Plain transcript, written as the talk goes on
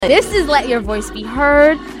This is Let Your Voice Be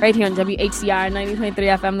Heard, right here on WHCR 90.3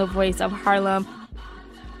 FM, the voice of Harlem.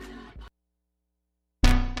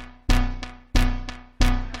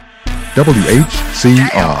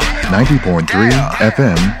 WHCR 90.3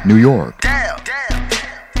 FM, New York.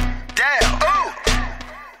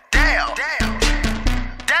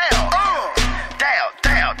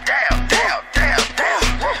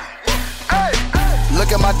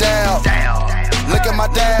 Look at my dab. Look at my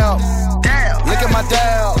dab. Look at my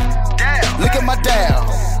dab. Look at my dab.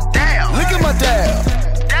 Look at my dab.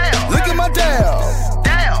 Look at my dab.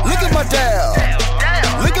 Look at my dab.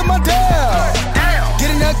 Look at my dab. Get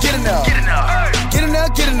in there, get in there. Get in there,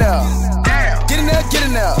 get in there. Get in there, get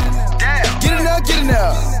in there. Get in there, get in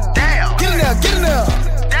there. Get in there, get in there.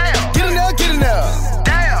 Get in there, get in there.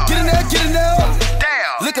 Get in there, get in there.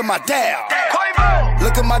 Look at my dab.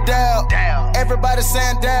 Look at my dab. Everybody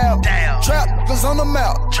saying dab. Trap goes on the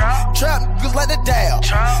map. Trap goes like the dab.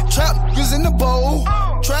 Trap goes in the bowl.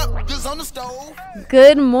 Trap goes on the stove.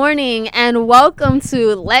 Good morning and welcome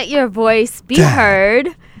to Let Your Voice Be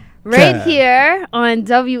Heard, right here on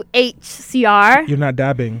WHCR. You're not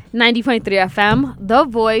dabbing. 90.3 FM, the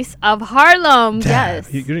voice of Harlem. Dab.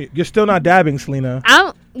 Yes. You're still not dabbing, Selena.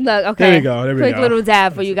 Look, okay. There we go. There we Quick go. little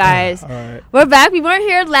dab for you guys. All right. We're back. We weren't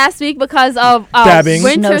here last week because of Dabbing.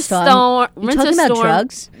 winter Snowstorm. storm. You talking about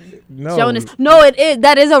drugs? No. Jonas. No, it is.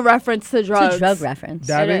 That is a reference to drugs. It's a drug reference.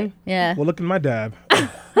 Dabbing? Yeah. Well, look at my dab. All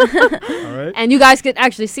right. And you guys could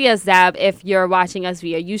actually see us dab if you're watching us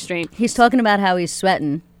via Ustream. He's talking about how he's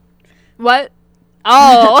sweating. What?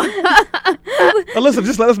 Oh. Alyssa,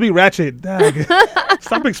 just let us be ratchet. Dag.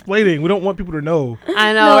 Stop explaining. We don't want people to know.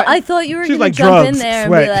 I know. No, I thought you were She's going like to jump drugs, in there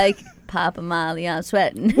sweat. and be like, Papa Molly, I'm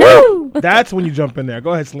sweating. That's when you jump in there.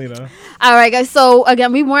 Go ahead, Selena. All right, guys. So,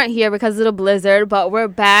 again, we weren't here because of the blizzard, but we're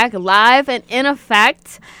back live and in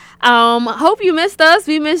effect. Hope you missed us.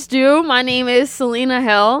 We missed you. My name is Selena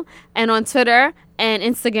Hill, and on Twitter and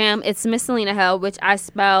Instagram, it's Miss Selena Hill, which I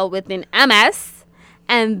spell with an MS.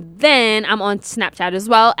 And then I'm on Snapchat as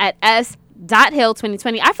well at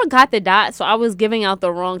s.hill2020. I forgot the dot, so I was giving out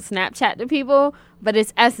the wrong Snapchat to people, but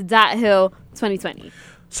it's s.hill2020.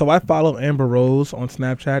 So I follow Amber Rose on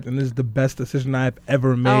Snapchat, and this is the best decision I've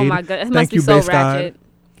ever made. Oh, my God. It Thank must be you, so Base God. ratchet.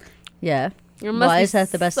 Yeah. It must Why be is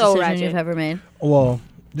that the best so decision ratchet. you've ever made? Well,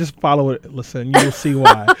 just follow it. Listen, you will see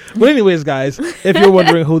why. But anyways, guys, if you're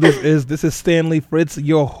wondering who this is Stanley Fritz,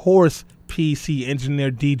 your horse PC engineer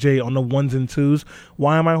DJ on the ones and twos.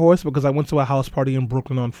 Why am I hoarse? Because I went to a house party in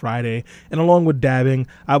Brooklyn on Friday, and along with dabbing,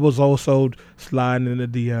 I was also sliding in the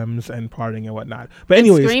DMs and partying and whatnot. But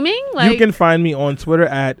anyways, Screaming? you can find me on Twitter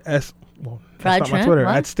at Fried that's not my Tramp, Twitter.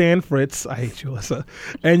 what? At Stan Fritz. I hate you, Alyssa.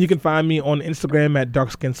 And you can find me on Instagram at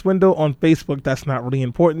Darkskin Swindle. On Facebook, that's not really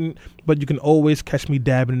important. But you can always catch me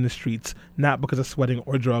dabbing in the streets. Not because of sweating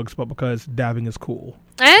or drugs, but because dabbing is cool.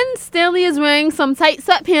 And Stanley is wearing some tight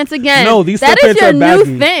sweatpants again. No, these that sweatpants is your are new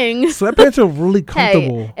baggy. thing. Sweatpants are really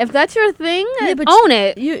comfortable. Hey, if that's your thing, Yeah, but own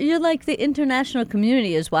it. You're like the international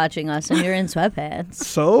community is watching us, and you're in sweatpants.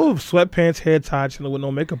 So sweatpants, hair tied, chilling with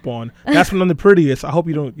no makeup on. That's when I'm the prettiest. I hope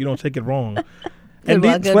you don't take it wrong. And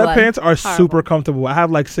one, these good sweatpants are Horrible. super comfortable. I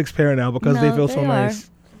have like 6 pair now because they No, feel they so are.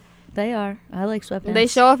 nice. They are. I like sweatpants. They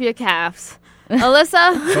show off your calves.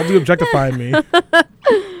 Alyssa? Don't be objectifying me.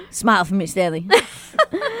 Smile for me, Stanley.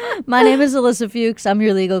 My name is Alyssa Fuchs. I'm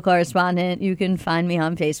your legal correspondent. You can find me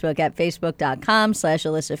on Facebook at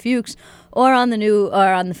facebook.com/Alyssa Fuchs or on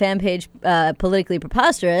the fan page Politically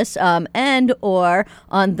Preposterous and or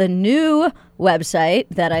on the new website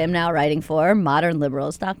that I am now writing for,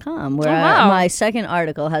 modernliberals.com, where wow. my second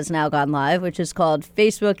article has now gone live, which is called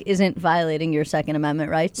Facebook Isn't Violating Your Second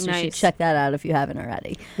Amendment Rights. You should Nice. check that out if you haven't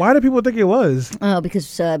already. Why do people think it was? Oh,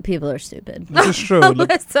 because people are stupid. This is true. Look,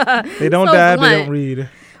 Alyssa. they don't so dab, they blunt. don't read.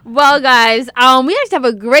 Well, guys, we actually have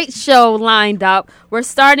a great show lined up. We're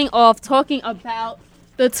starting off talking about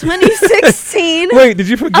the 2016 Wait, did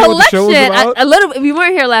you forget what the show was election. about? A little bit. We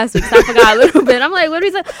weren't here last week, so I forgot a little bit. I'm like, what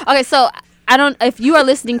did we say? Okay, so I don't. If you are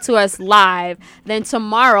listening to us live, then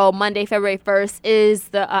tomorrow, Monday, February 1st, is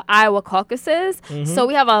the Iowa caucuses. So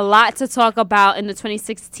we have a lot to talk about in the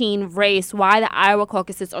 2016 race. Why the Iowa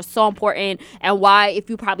caucuses are so important, and why, if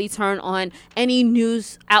you probably turn on any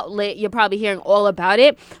news outlet, you're probably hearing all about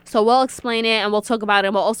it. So we'll explain it and we'll talk about it.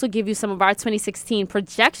 And we'll also give you some of our 2016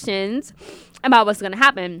 projections about what's going to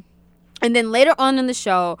happen. And then later on in the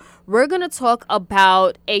show, we're going to talk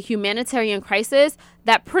about a humanitarian crisis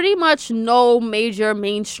that pretty much no major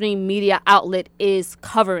mainstream media outlet is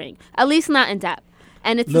covering, at least not in depth.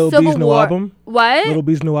 and it's Lil the Civil B's new War. album? What? Little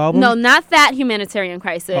B's new album? No, not that humanitarian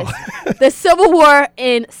crisis. Oh. The Civil War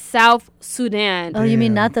in South Sudan. Oh, you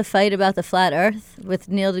mean Damn. not the fight about the flat Earth with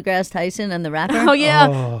Neil deGrasse Tyson and the rapper? Oh yeah.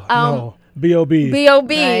 Oh, Um, no. B.O.B.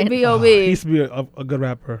 B.O.B. Right. B.O.B. He used to be a good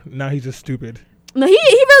rapper. Now he's just stupid. No, he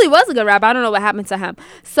really was a good rapper. I don't know what happened to him.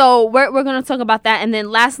 So we're going to talk about that. And then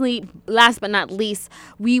last but not least,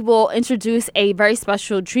 we will introduce a very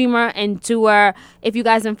special dreamer and doer. If you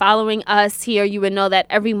guys have been following us here, you would know that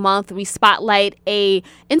every month we spotlight a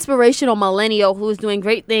inspirational millennial who is doing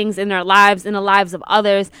great things in their lives, in the lives of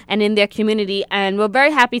others, and in their community. And we're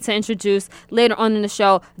very happy to introduce later on in the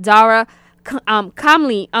show, Dara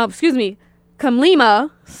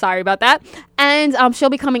Kamlima, sorry about that, and she'll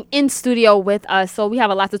be coming in studio with us, so we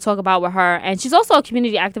have a lot to talk about with her. And she's also a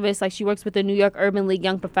community activist, like she works with the New York Urban League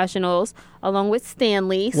Young Professionals along with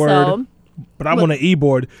Stanley. Word. So But I'm on the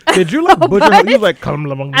e-board. Did you like butcher? What? You like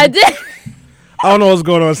I did. I don't know what's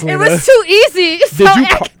going on, Selena. It was too easy. So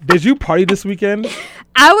Did you party this weekend?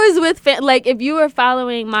 I was with like if you were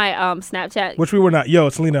following my Snapchat. Which we were not. Yo,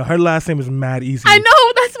 Selena, her last name is mad easy. I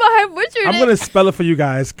know, that's why I butchered I'm it. gonna spell it for you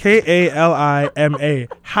guys. Kalima.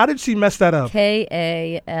 How did she mess that up?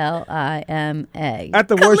 Kalima. At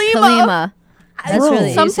the worst. Kalima. That's Bro.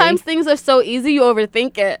 really Sometimes easy. things are so easy you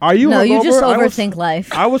overthink it. Are you No, hungover? you just I was- overthink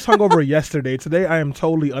life. I was hungover yesterday. Today I am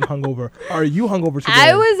totally unhungover. Are you hungover today?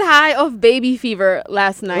 I was high off baby fever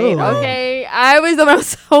last night. Ugh. Okay, I was around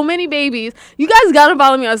so many babies. You guys gotta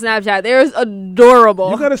follow me on Snapchat. They're adorable.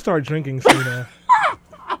 You gotta start drinking, Selena.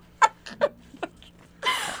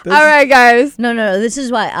 This- All right, guys. No. This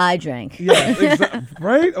is why I drink. Yeah,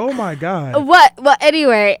 right? Oh my God. What? Well,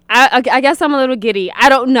 anyway, I guess I'm a little giddy. I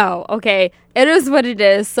don't know. Okay, it is what it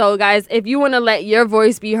is. So, guys, if you want to let your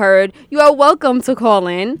voice be heard, you are welcome to call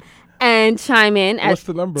in and chime in at What's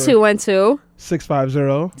the number? 212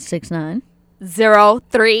 650 6'9"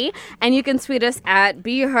 03, and you can tweet us at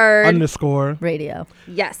Be Heard. _ radio.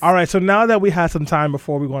 Yes. All right, so now that we had some time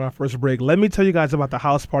before we go on our first break, let me tell you guys about the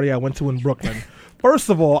house party I went to in Brooklyn. First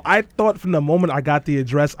of all, I thought from the moment I got the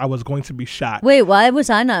address, I was going to be shot. Wait, why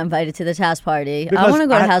was I not invited to this house party? I Because want to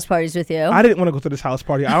go to I- house parties with you. I didn't want to go to this house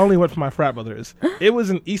party. I only went for my frat brothers. It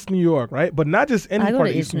was in East New York, right? But not just any I go part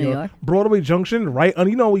to of East East New New York. Broadway Junction, right? And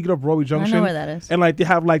you know when you get off Broadway Junction, where that is. And like they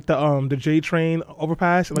have like the J train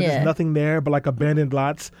overpass, and like Yeah. there's nothing there but like abandoned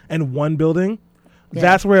lots and one building. Yeah.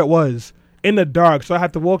 That's where it was in the dark. So I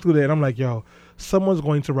had to walk through there, and I'm like, yo, someone's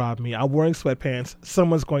going to rob me. I'm wearing sweatpants.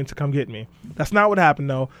 Someone's going to come get me. That's not what happened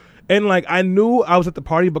though. And like I knew I was at the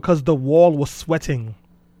party because the wall was sweating.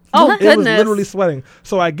 Oh, It goodness. was literally sweating.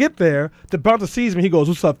 So I get there, the bouncer sees me, he goes,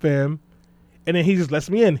 "What's up, fam?" And then he just lets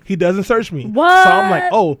me in. He doesn't search me. What? So I'm like,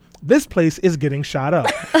 oh, this place is getting shot up.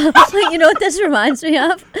 You know what this reminds me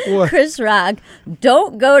of? What? Chris Rock.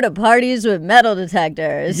 Don't go to parties with metal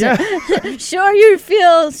detectors. Yeah. Sure, you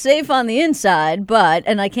feel safe on the inside, but,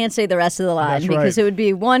 and I can't say the rest of the line That's because right. it would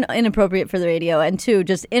be one, inappropriate for the radio, and two,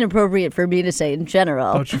 just inappropriate for me to say in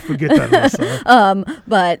general. Don't you forget that, Alyssa.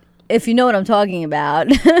 But if you know what I'm talking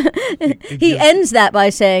about, he gives- ends that by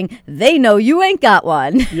saying, they know you ain't got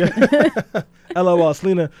one. LOL,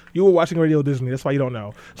 Selena, you were watching Radio Disney. That's why you don't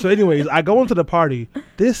know. So anyways, I go into the party.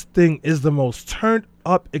 This thing is the most turned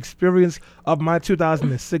up experience of my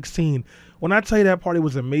 2016. When I tell you that party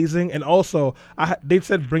was amazing, and also they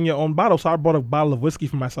said bring your own bottle, so I brought a bottle of whiskey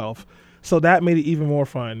for myself. So that made it even more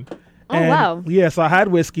fun. Oh, wow. Yeah, so I had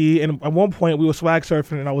whiskey, and at one point we were swag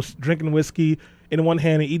surfing, and I was drinking whiskey in one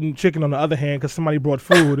hand and eating chicken on the other hand because somebody brought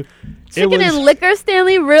food. Chicken and liquor,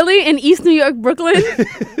 Stanley? Really? In East New York, Brooklyn?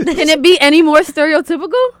 Can it be any more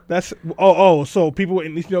stereotypical? That's so people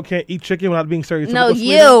in East New York can't eat chicken without being stereotypical. No,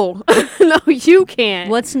 Selena? you. No, you can't.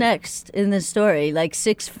 What's next in this story? Like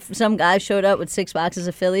some guy showed up with 6 boxes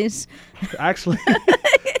of Phillies. Actually,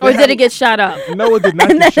 Or did it get shot up? no, it did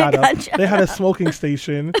not And get then shot it up. got shot They had a smoking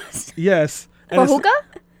station. Yes. And For it's-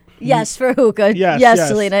 hookah? Yes, for hookah. Yes,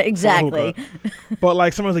 Selena, for exactly. hookah. But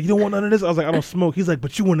like someone's like, you don't want none of this? I was like, I don't smoke. He's like,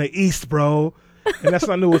 but you in the East, bro. And that's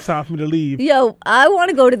when I knew it was time for me to leave. Yo, I want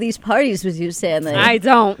to go to these parties with you, Stanley. I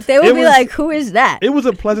don't. They would It be was- like, who is that? It was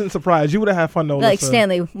a pleasant surprise. You would have had fun though. Like, Alyssa.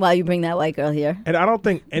 Stanley, why you bring that white girl here? And I don't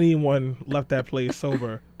think anyone left that place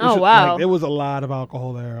sober. Oh, wow. There was a lot of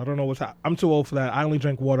alcohol there. I don't know what's I'm too old for that. I only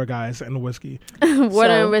drink water, guys, and whiskey. Water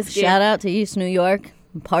So, and whiskey. Shout out to East New York.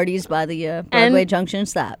 Parties by the Broadway Junction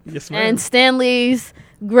stop. Yes, ma'am. And Stanley's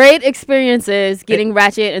great experiences getting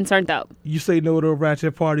ratchet and turned up. You say no to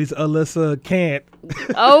ratchet parties, Alyssa can't.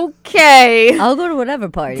 Okay. I'll go to whatever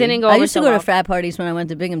party. Didn't go I over used to so go well. to frat parties when I went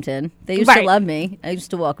to Binghamton. They used to Right. love me. I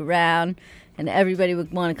used to walk around, and everybody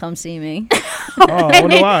would want to come see me. Oh, I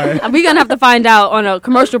wonder why. We're going to have to find out on a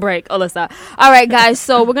commercial break, Alyssa. All right, guys.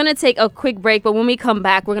 So we're going to take a quick break. But when we come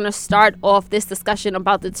back, we're going to start off this discussion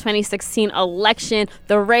about the 2016 election,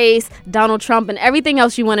 the race, Donald Trump, and everything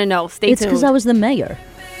else you want to know. Stay tuned. It's because I was the mayor.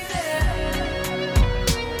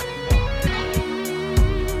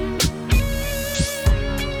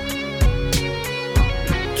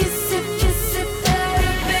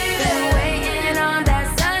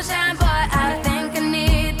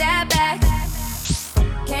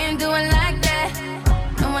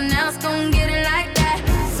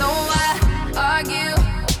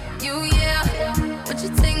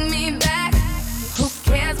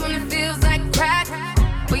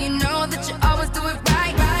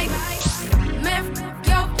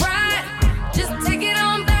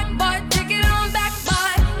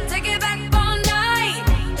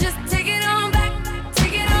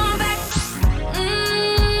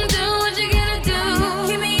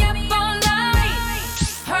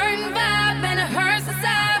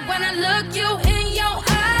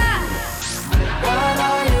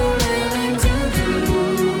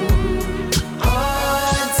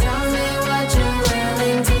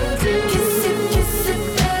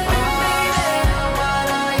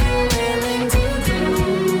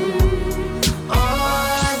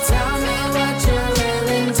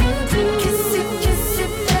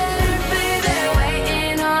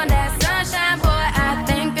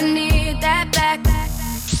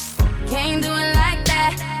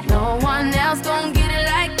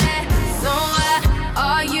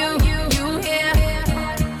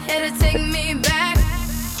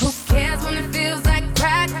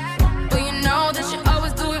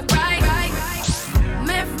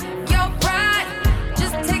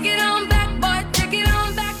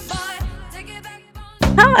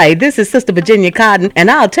 Hi, this is Sister Virginia Cotton, and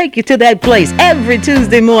I'll take you to that place every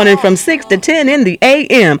Tuesday morning from 6 to 10 in the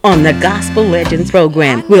a.m. on the Gospel Legends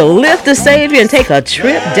program. We'll lift the Savior and take a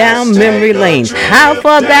trip down memory lane. How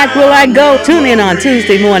far back will I go? Tune in on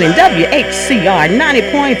Tuesday morning, WHCR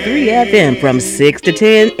 90.3 FM from 6 to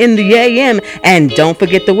 10 in the a.m. And don't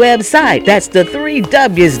forget the website. That's the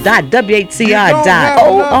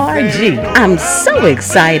 3Ws.WHCR.org. I'm so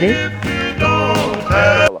excited.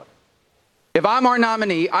 If I'm our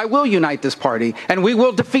nominee, I will unite this party, and we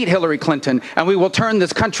will defeat Hillary Clinton, and we will turn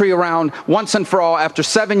this country around once and for all after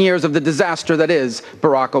 7 years of the disaster that is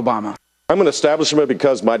Barack Obama. I'm an establishment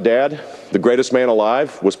because my dad, the greatest man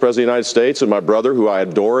alive, was president of the United States, and my brother, who I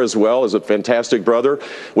adore as well as a fantastic brother,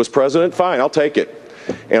 was president. Fine, I'll take it.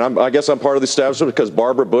 And I guess I'm part of the establishment because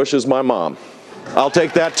Barbara Bush is my mom. I'll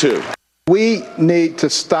take that too. We need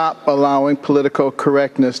to stop allowing political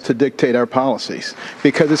correctness to dictate our policies,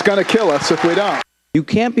 because it's going to kill us if we don't. You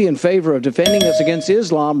can't be in favor of defending us against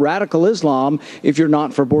Islam, radical Islam, if you're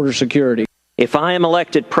not for border security. If I am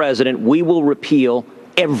elected president, we will repeal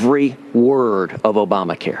every word of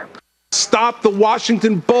Obamacare. Stop the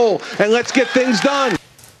Washington Bull and let's get things done.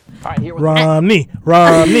 All right, Romney.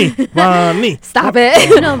 Stop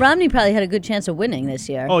it. No, Romney probably had a good chance of winning this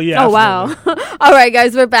year. Oh, yeah. Oh, absolutely. Wow. All right,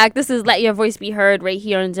 guys, we're back. This is Let Your Voice Be Heard right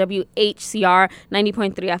here on WHCR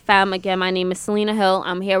 90.3 FM. Again, my name is Selena Hill.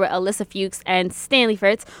 I'm here with Alyssa Fuchs and Stanley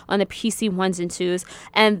Fritz on the PC Ones and Twos.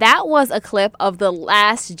 And that was a clip of the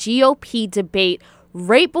last GOP debate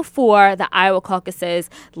right before the Iowa caucuses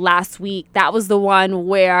last week. That was the one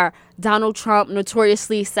where Donald Trump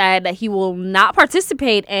notoriously said that he will not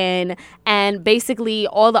participate in, and basically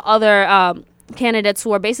all the other candidates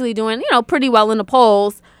who are basically doing, pretty well in the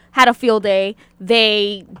polls had a field day.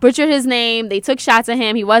 They butchered his name. They took shots at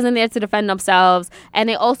him. He wasn't there to defend themselves. And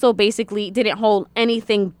they also basically didn't hold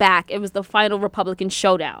anything back. It was the final Republican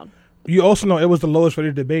showdown. You also know it was the lowest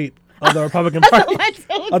rated debate of the Republican Party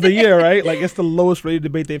of the year, right? Like, it's the lowest rated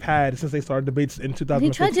debate they've had since they started debates in 2015. He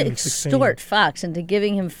tried to extort Fox into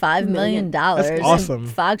giving him $5 million. That's awesome.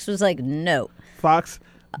 And Fox was like, no. Fox,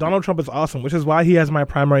 Donald Trump is awesome, which is why he has my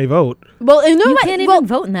primary vote. Well, you can't even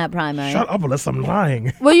vote in that primary. Shut up, unless I'm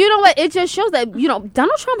lying. Well, you know what? It just shows that,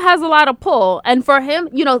 Donald Trump has a lot of pull. And for him,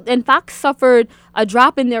 and Fox suffered a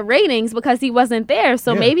drop in their ratings because he wasn't there.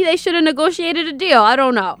 So maybe they should have negotiated a deal. I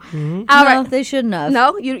don't know. Mm-hmm. No, they shouldn't have.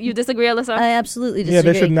 No? You disagree, Alyssa? I absolutely disagree.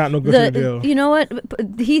 Yeah, they should not negotiate a deal. You know what?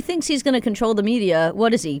 He thinks he's going to control the media.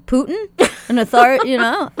 What is he, Putin? an authority.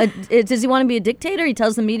 Does he want to be a dictator? He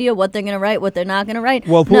tells the media what they're going to write, what they're not going to write.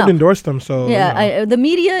 Well, Putin endorsed him, so yeah. The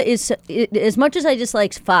media is as much as I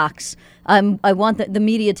dislike Fox. I want the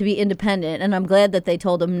media to be independent, and I'm glad that they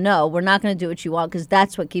told him, no, we're not going to do what you want, because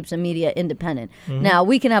that's what keeps the media independent. Mm-hmm. Now,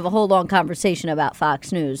 we can have a whole long conversation about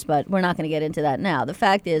Fox News, but we're not going to get into that now. The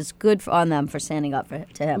fact is, good on them for standing up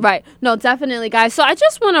to him. Right. No, definitely, guys. So I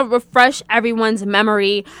just want to refresh everyone's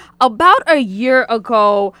memory. About a year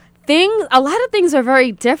ago, a lot of things are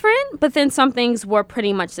very different, but then some things were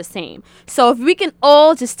pretty much the same. So if we can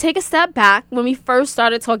all just take a step back, when we first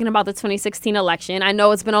started talking about the 2016 election, I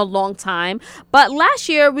know it's been a long time, but last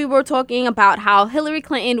year we were talking about how Hillary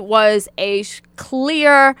Clinton was a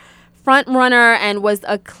clear front runner and was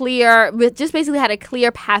just basically had a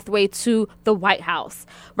clear pathway to the White House,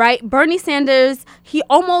 right? Bernie Sanders,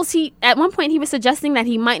 at one point he was suggesting that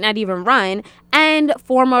he might not even run, and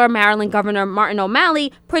former Maryland Governor Martin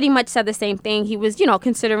O'Malley pretty much said the same thing. He was,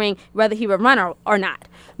 considering whether he would run or not.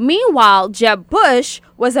 Meanwhile, Jeb Bush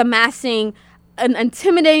was amassing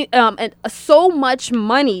so much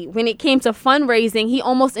money when it came to fundraising. He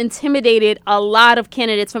almost intimidated a lot of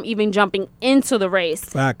candidates from even jumping into the race.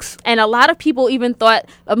 Facts. And a lot of people even thought,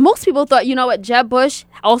 most people thought, Jeb Bush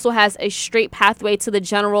also has a straight pathway to the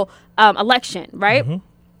general election, right?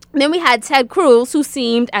 Mm-hmm. Then we had Ted Cruz, who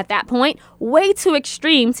seemed at that point way too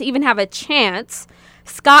extreme to even have a chance.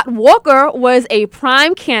 Scott Walker was a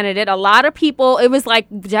prime candidate. A lot of people, it was like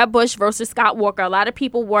Jeb Bush versus Scott Walker. A lot of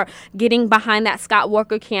people were getting behind that Scott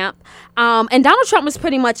Walker camp. And Donald Trump was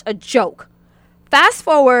pretty much a joke. Fast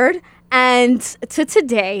forward and to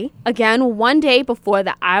today, again, one day before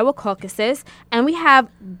the Iowa caucuses, and we have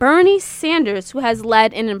Bernie Sanders, who has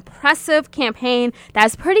led an impressive campaign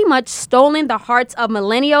that's pretty much stolen the hearts of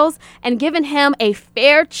millennials and given him a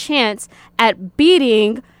fair chance at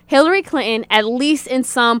beating Hillary Clinton, at least in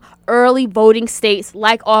some early voting states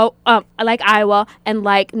like Iowa and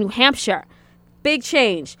like New Hampshire. Big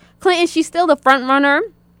change. Clinton, she's still the front runner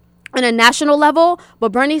on a national level,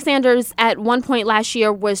 but Bernie Sanders at one point last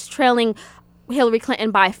year was trailing Hillary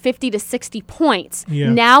Clinton by 50 to 60 points. Yeah.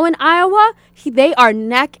 Now in Iowa, they are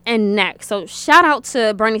neck and neck. So shout out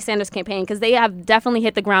to Bernie Sanders' campaign, because they have definitely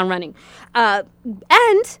hit the ground running.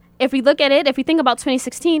 And if we look at it, if we think about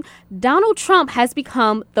 2016, Donald Trump has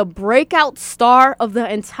become the breakout star of the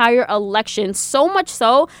entire election, so much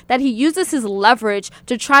so that he uses his leverage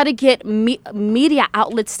to try to get media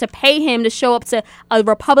outlets to pay him to show up to a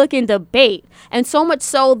Republican debate. And so much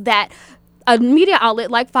so that a media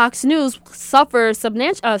outlet like Fox News suffers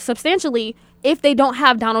substantially if they don't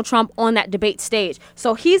have Donald Trump on that debate stage.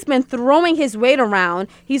 So he's been throwing his weight around.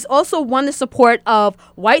 He's also won the support of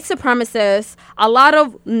white supremacists, a lot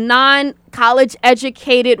of non-college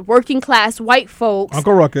educated working class white folks.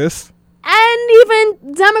 Uncle Ruckus. And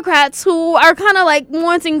even Democrats who are kind of like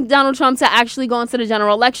wanting Donald Trump to actually go into the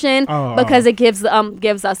general election because it gives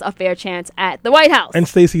us a fair chance at the White House. And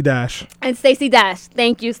Stacey Dash.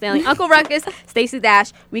 Thank you, Stanley. Uncle Ruckus, Stacey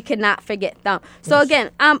Dash. We cannot forget them. So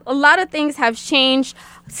again, a lot of things have changed.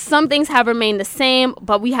 Some things have remained the same,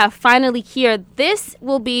 but we have finally here. This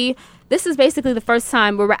is basically the first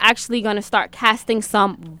time where we're actually going to start casting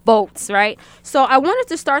some votes, right? So I wanted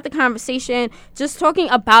to start the conversation just talking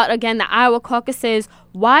about, again, the Iowa caucuses,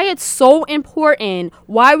 why it's so important,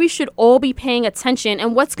 why we should all be paying attention,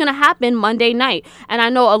 and what's going to happen Monday night. And I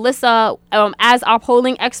know Alyssa, as our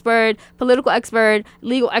polling expert, political expert,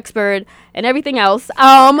 legal expert, and everything else,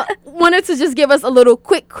 wanted to just give us a little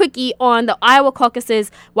quickie on the Iowa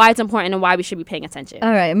caucuses, why it's important and why we should be paying attention.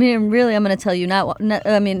 All right. I mean, really, I'm going to tell you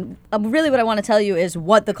really what I want to tell you is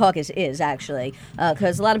what the caucus is, actually,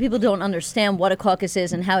 because a lot of people don't understand what a caucus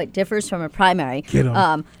is and how it differs from a primary.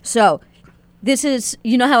 So this is,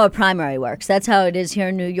 how a primary works. That's how it is here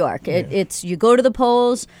in New York. It's you go to the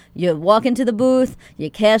polls, you walk into the booth,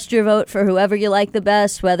 you cast your vote for whoever you like the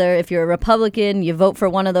best, whether if you're a Republican, you vote for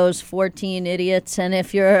one of those 14 idiots, and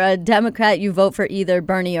if you're a Democrat, you vote for either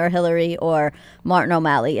Bernie or Hillary or Martin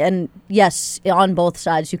O'Malley. And yes, on both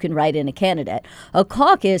sides, you can write in a candidate. A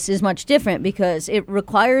caucus is much different because it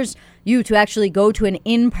requires you to actually go to an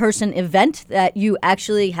in-person event that you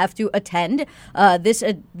actually have to attend. This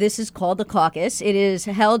is called the caucus. It is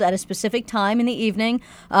held at a specific time in the evening.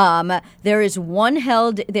 There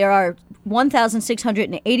are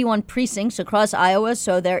 1,681 precincts across Iowa,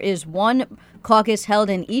 so there is one caucus held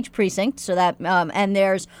in each precinct. So that and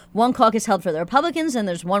there's one caucus held for the Republicans and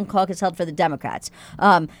there's one caucus held for the Democrats.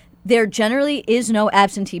 There generally is no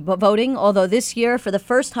absentee voting, although this year, for the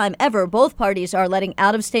first time ever, both parties are letting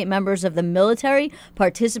out-of-state members of the military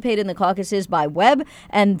participate in the caucuses by web,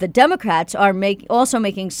 and the Democrats are also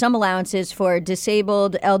making some allowances for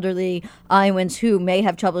disabled, elderly Iowans who may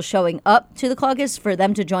have trouble showing up to the caucus for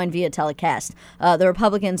them to join via telecast. The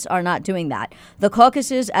Republicans are not doing that. The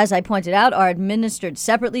caucuses, as I pointed out, are administered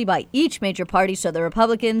separately by each major party, so the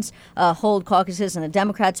Republicans hold caucuses and the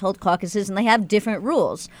Democrats hold caucuses, and they have different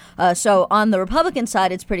rules. So on the Republican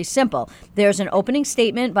side, it's pretty simple. There's an opening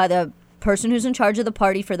statement by the person who's in charge of the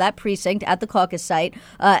party for that precinct at the caucus site,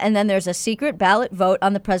 and then there's a secret ballot vote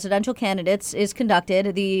on the presidential candidates is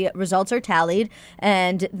conducted. The results are tallied,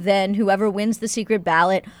 and then whoever wins the secret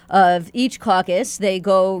ballot of each caucus, they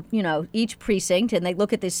go, each precinct, and they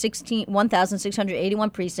look at the 1,681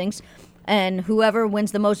 precincts, and whoever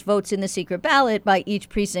wins the most votes in the secret ballot by each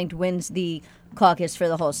precinct wins the caucus for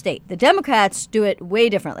the whole state. The Democrats do it way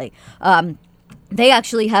differently. They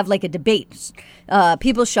actually have like a debate.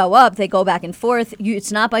 People show up, they go back and forth.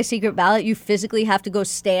 It's not by secret ballot. You physically have to go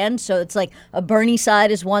stand. So it's like a Bernie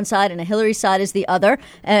side is one side and a Hillary side is the other.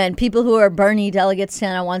 And people who are Bernie delegates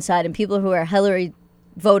stand on one side and people who are Hillary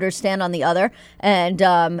voters stand on the other, and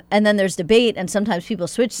then there's debate, and sometimes people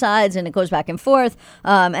switch sides, and it goes back and forth.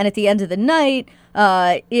 And at the end of the night,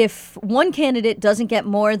 if one candidate doesn't get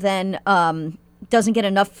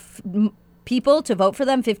enough people to vote for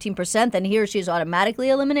them, 15%, then he or she is automatically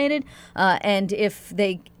eliminated. And if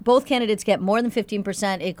both candidates get more than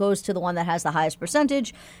 15%, it goes to the one that has the highest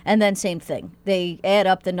percentage. And then same thing, they add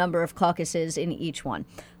up the number of caucuses in each one.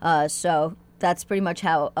 So that's pretty much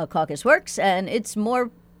how a caucus works, and it's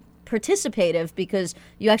more participative because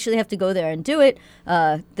you actually have to go there and do it.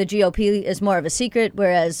 The GOP is more of a secret,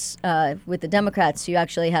 whereas with the Democrats, you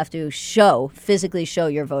actually have to physically show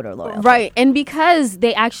your voter loyalty. Right, and because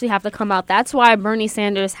they actually have to come out, that's why Bernie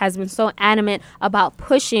Sanders has been so adamant about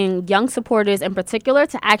pushing young supporters in particular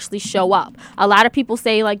to actually show up. A lot of people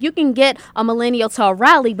say, like, you can get a millennial to a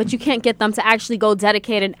rally, but you can't get them to actually go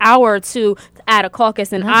dedicate an hour or two at a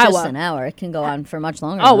caucus in Iowa. Just an hour. It can go on for much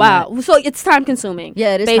longer. Oh, wow. So it's time consuming.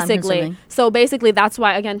 Yeah, it is basically. Time consuming. So basically, that's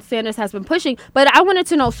why, again, Sanders has been pushing. But I wanted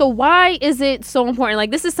to know, so why is it so important?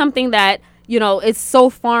 Like, this is something that, it's so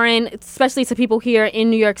foreign, especially to people here in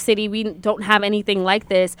New York City. We don't have anything like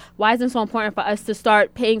this. Why is it so important for us to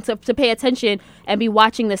start pay attention and be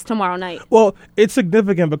watching this tomorrow night? Well, it's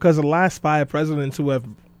significant because the last 5 presidents who have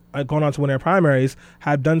gone on to win their primaries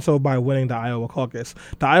have done so by winning the Iowa caucus.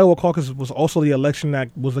 The Iowa caucus was also the election that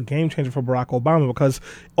was a game changer for Barack Obama because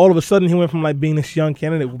all of a sudden he went from being this young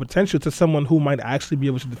candidate with potential to someone who might actually be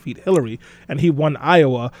able to defeat Hillary, and he won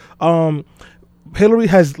Iowa. Hillary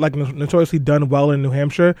has notoriously done well in New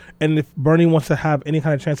Hampshire, and if Bernie wants to have any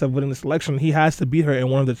kind of chance of winning this election, he has to beat her in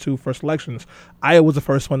one of the 2 first elections. Iowa was the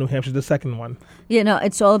first one, New Hampshire the second one.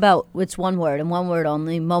 It's all about, it's one word and one word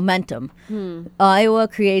only, momentum. Iowa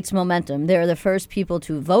creates momentum. They're the first people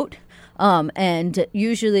to vote. And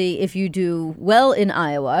usually if you do well in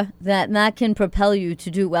Iowa, that can propel you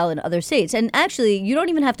to do well in other states. And actually, you don't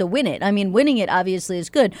even have to win it. I mean, winning it obviously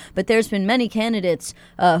is good, but there's been many candidates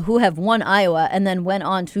who have won Iowa and then went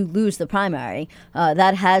on to lose the primary.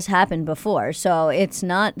 That has happened before. So it's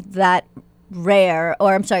not that rare,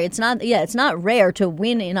 it's not rare to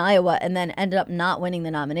win in Iowa and then end up not winning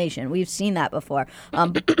the nomination. We've seen that before.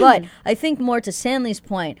 But I think more to Sanley's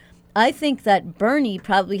point, I think that Bernie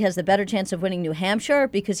probably has the better chance of winning New Hampshire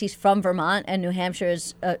because he's from Vermont and New Hampshire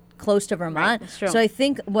is close to Vermont. Right, so I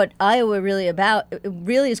think what Iowa really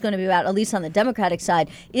is going to be about, at least on the Democratic side,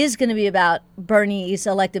 is going to be about Bernie's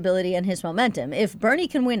electability and his momentum. If Bernie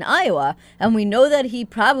can win Iowa, and we know that he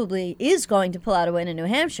probably is going to pull out a win in New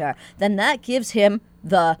Hampshire, then that gives him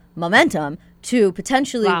the momentum to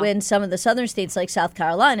potentially win some of the southern states like South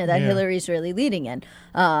Carolina that Hillary's really leading in.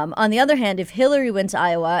 On the other hand, if Hillary wins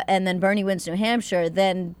Iowa and then Bernie wins New Hampshire,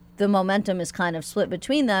 then the momentum is kind of split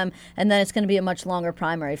between them, and then it's going to be a much longer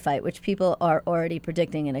primary fight, which people are already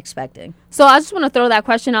predicting and expecting. So I just want to throw that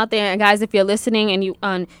question out there, and guys, if you're listening and you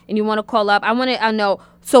want to call up, I want to know.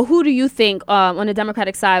 So who do you think on the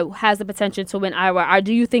Democratic side has the potential to win Iowa, or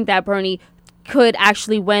do you think that Bernie could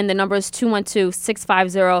actually win? The number is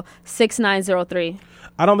 212-650-6903.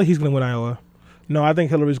 I don't think he's going to win Iowa. No, I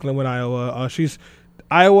think Hillary's going to win Iowa.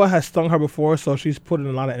 Iowa has stung her before, so she's putting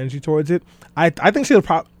a lot of energy towards it. I think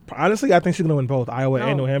honestly, I think she's going to win both Iowa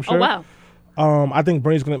and New Hampshire. Oh, wow. I think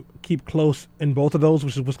Bernie's going to keep close in both of those,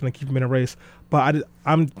 which is what's going to keep him in a race. But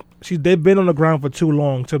they've been on the ground for too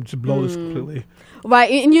long to blow this completely.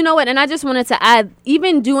 Right, and you know what? And I just wanted to add,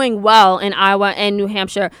 even doing well in Iowa and New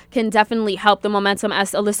Hampshire can definitely help the momentum,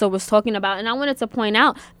 as Alyssa was talking about. And I wanted to point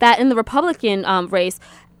out that in the Republican race,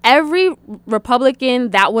 every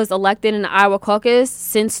Republican that was elected in the Iowa caucus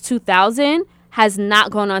since 2000 has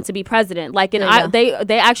not gone on to be president. Like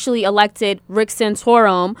they actually elected Rick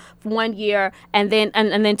Santorum for 1 year, and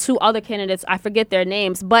then two other candidates. I forget their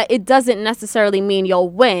names, but it doesn't necessarily mean you'll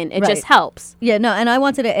win. It just helps. Yeah, no, and I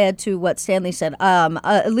wanted to add to what Stanley said.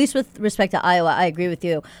 At least with respect to Iowa, I agree with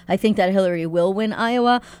you. I think that Hillary will win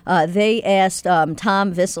Iowa. They asked Tom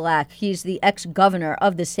Viselak, he's the ex-governor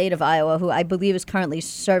of the state of Iowa, who I believe is currently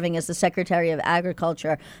serving as the Secretary of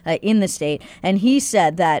Agriculture in the state, and he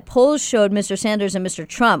said that polls showed Mr. Sanders and Mr.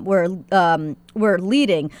 Trump were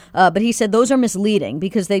leading, but he said those are misleading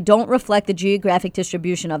because they don't reflect the geographic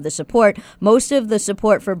distribution of the support. Most of the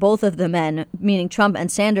support for both of the men, meaning Trump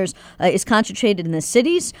and Sanders, is concentrated in the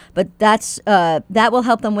cities, but that will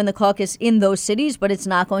help them win the caucus in those cities, but it's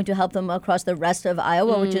not going to help them across the rest of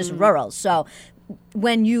Iowa, which is rural. So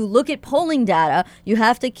when you look at polling data, you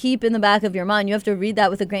have to keep in the back of your mind, you have to read that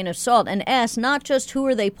with a grain of salt and ask not just who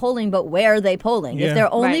are they polling, but where are they polling. If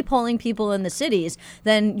they're only polling people in the cities,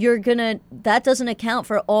 then that doesn't account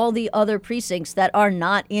for all the other precincts that are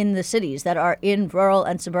not in the cities, that are in rural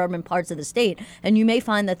and suburban parts of the state. And you may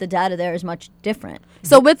find that the data there is much different.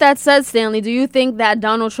 So with that said, Stanley, do you think that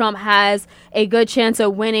Donald Trump has a good chance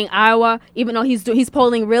of winning Iowa, even though he's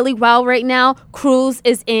polling really well right now? Cruz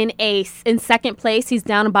is in second place. He's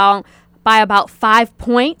down by about 5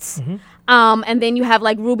 points. And then you have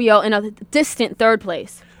like Rubio in a distant third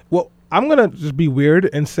place. Well, I'm going to just be weird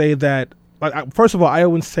and say that, first of all,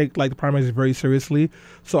 Iowans take the primaries very seriously.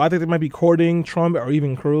 So I think they might be courting Trump or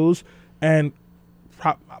even Cruz.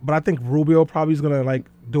 But I think Rubio probably is going to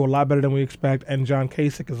do a lot better than we expect, and John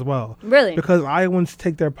Kasich as well. Really? Because Iowans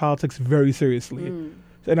take their politics very seriously.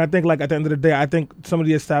 And I think, at the end of the day, I think some of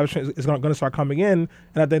the establishment is going to start coming in,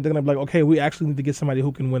 and I think they're going to be like, okay, we actually need to get somebody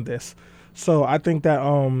who can win this. So I think that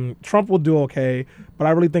Trump will do okay, but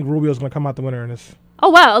I really think Rubio is going to come out the winner in this. Oh,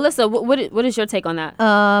 wow. Alyssa, what is your take on that?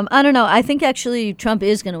 I don't know. I think actually Trump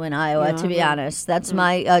is going to win Iowa, to be honest. That's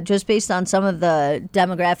my, just based on some of the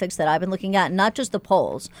demographics that I've been looking at, not just the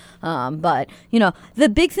polls. But, the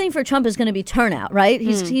big thing for Trump is going to be turnout, right?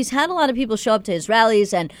 He's had a lot of people show up to his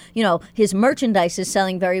rallies, and, his merchandise is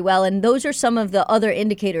selling very well. And those are some of the other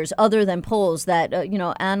indicators other than polls that,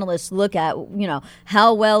 analysts look at,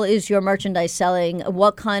 how well is your merchandise selling?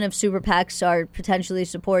 What kind of super PACs are potentially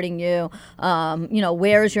supporting you?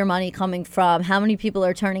 Where is your money coming from? How many people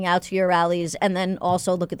are turning out to your rallies? And then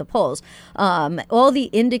also look at the polls. All the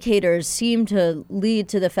indicators seem to lead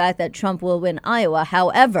to the fact that Trump will win Iowa.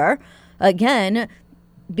 However, again,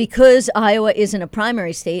 because Iowa isn't a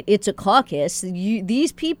primary state, it's a caucus.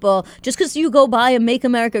 These people, just because you go buy a Make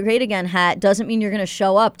America Great Again hat doesn't mean you're going to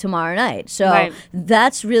show up tomorrow night. So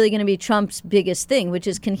that's really going to be Trump's biggest thing, which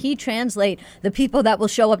is can he translate the people that will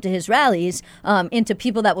show up to his rallies into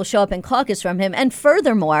people that will show up in caucus from him? And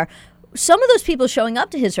furthermore, some of those people showing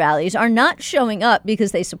up to his rallies are not showing up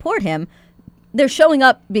because they support him. They're showing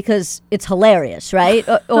up because it's hilarious, right?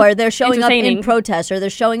 Or they're showing up in protest, or they're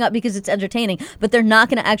showing up because it's entertaining, but they're not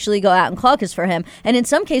going to actually go out and caucus for him. And in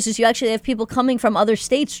some cases, you actually have people coming from other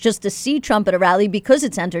states just to see Trump at a rally because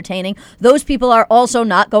it's entertaining. Those people are also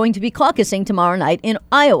not going to be caucusing tomorrow night in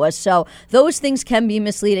Iowa. So those things can be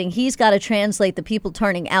misleading. He's got to translate the people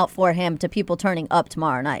turning out for him to people turning up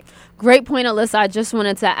tomorrow night. Great point, Alyssa. I just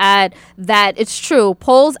wanted to add that it's true.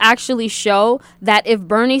 Polls actually show that if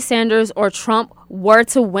Bernie Sanders or Trump were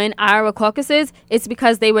to win Iowa caucuses, it's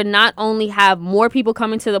because they would not only have more people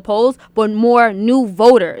coming to the polls, but more new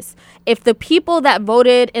voters. If the people that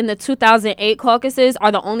voted in the 2008 caucuses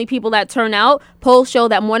are the only people that turn out, polls show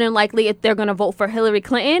that more than likely if they're going to vote for Hillary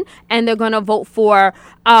Clinton and they're going to vote for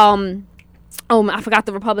I forgot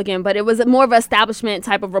the Republican, but it was more of an establishment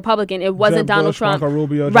type of Republican. It wasn't Donald Trump. Marco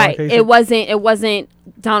Rubio, right. It wasn't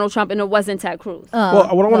Donald Trump, and it wasn't Ted Cruz.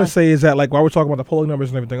 Well, what I want to say is that, while we're talking about the polling numbers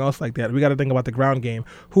and everything else like that, we got to think about the ground game.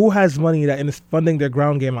 Who has money that is funding their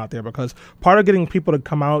ground game out there? Because part of getting people to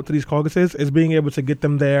come out to these caucuses is being able to get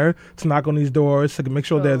them there, to knock on these doors, to make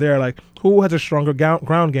sure they're there. Who has a stronger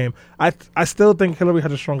ground game? I still think Hillary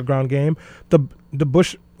has a stronger ground game. The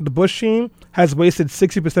Bush team has wasted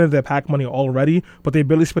 60% of their PAC money already, but they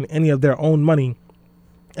barely spent any of their own money.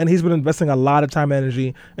 And he's been investing a lot of time and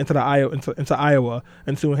energy into Iowa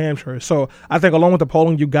and New Hampshire. So I think along with the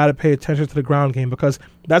polling, you got to pay attention to the ground game, because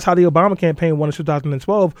that's how the Obama campaign won in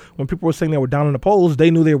 2012. When people were saying they were down in the polls,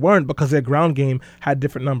 they knew they weren't because their ground game had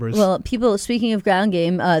different numbers. Well, speaking of ground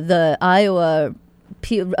game, the Iowa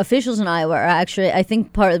officials in Iowa are actually, I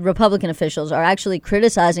think Republican officials are actually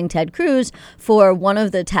criticizing Ted Cruz for one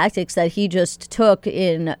of the tactics that he just took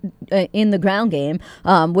in the ground game,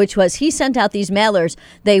 which was he sent out these mailers.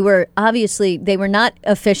 They were not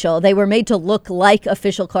official. They were made to look like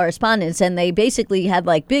official correspondence, and they basically had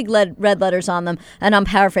like big red letters on them. And I'm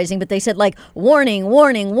paraphrasing, but they said like warning,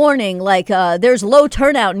 warning, warning, like there's low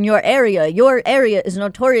turnout in your area. Your area is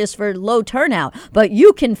notorious for low turnout, but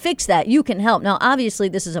you can fix that. You can help. Now, obviously,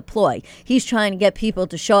 this is a ploy. He's trying to get people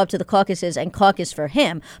to show up to the caucuses and caucus for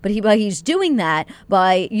him, but he's doing that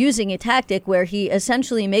by using a tactic where he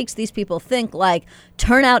essentially makes these people think like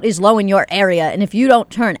turnout is low in your area, and if you don't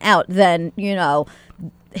turn out, then, you know,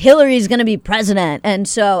 Hillary's going to be president. And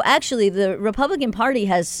so actually the Republican Party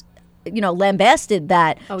has, you know, lambasted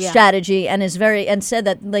that strategy and said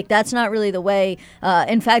that like that's not really the way.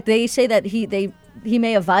 In fact, they say that he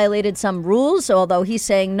may have violated some rules, although he's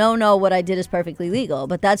saying, no, what I did is perfectly legal.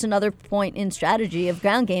 But that's another point in strategy of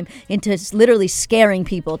ground game into literally scaring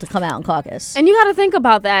people to come out and caucus. And you got to think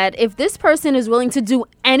about that. If this person is willing to do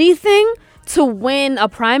anything to win a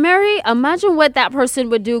primary, imagine what that person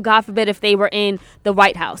would do, God forbid, if they were in the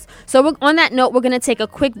White House. So on that note, we're going to take a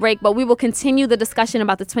quick break, but we will continue the discussion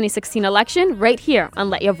about the 2016 election right here on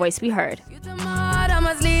Let Your Voice Be Heard.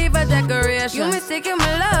 You mistaken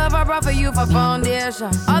my love, I brought for you for foundation.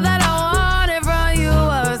 All that I wanted from you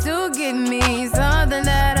was to give me something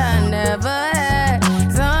that I never had,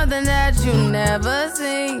 something that you never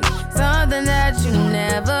seen, something that you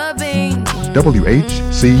never been.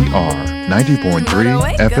 WHCR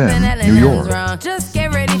 90.3 FM, New York. Just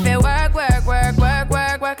get ready for work, work, work, work,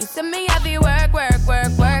 work, work. You see me happy work, work,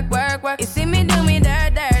 work, work, work, work. You see me do me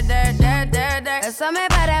dirt, dirt, dirt, dirt, dirt, dirt. There's something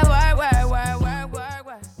about that work, work, work, work, work,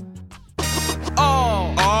 work.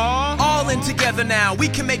 All in together now. We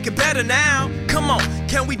can make it better now. Come on,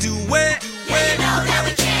 can we do it? Yeah, you know that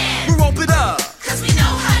we can. We rope it up, cause we know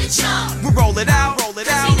how to jump. we roll it out, Cause we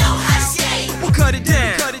know how to skate. We'll cut it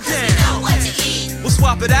down, Cause we know what to eat. We'll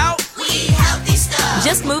swap it out. We eat healthy stuff.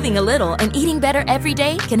 Just moving a little and eating better every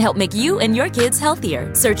day can help make you and your kids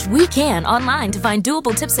healthier. Search We Can online to find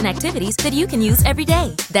doable tips and activities that you can use every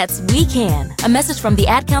day. That's We Can, a message from the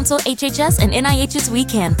Ad Council, HHS, and NIH's We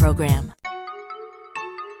Can program.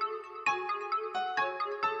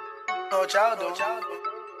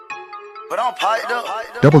 But I'm piped up.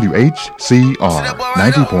 WHCR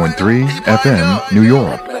 90.3 FM, New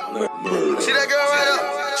York. See that girl right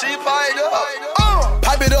up? She piped up.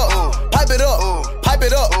 Pipe it up, pipe it up, pipe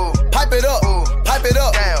it up, pipe it up, pipe it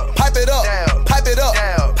up, pipe it up, pipe it up,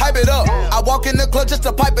 pipe it up. I walk in the club just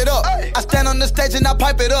to pipe it up. I stand on the stage and I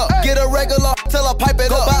pipe it up. Get a regular till I pipe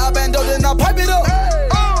it up. Buy a bando then I pipe it up.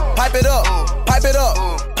 Pipe it up, pipe it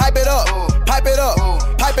up, pipe it up, pipe it up,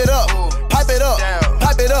 pipe it up, pipe it up,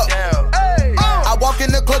 pipe it up. I walk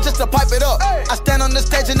in the club just to pipe it up. I stand on the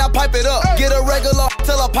stage and I pipe it up. Get a regular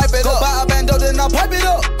till I pipe it up. Buy a bando then I pipe it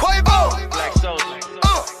up.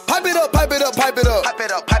 Pipe it up, pipe it up, pipe it up. Pipe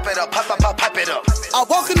it up, pipe it up, pipe it up. I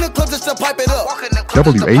walk in the club just to pipe it up.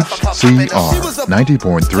 WHCR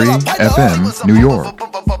 90.3 FM, New York.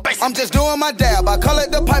 I'm just doing my dab, I call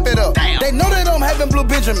it the pipe it up. They know that I'm having blue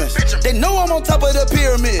Benjamins. They know I'm on top of the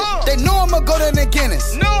pyramid. They know I'ma go down to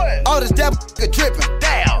Guinness. All this dab dripping.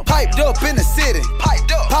 Piped up in the city.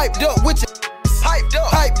 Piped up with your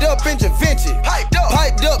piped up in Da Vinci. Piped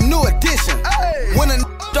up new edition. When a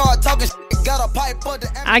start talking shit, got a pipe up the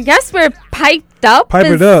I guess we're piped up. Pipe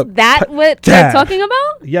Is it up. that what Dab. we're talking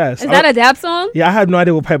about? Yes. Is that a dab song? Yeah, I have no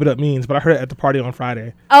idea what pipe it up means, but I heard it at the party on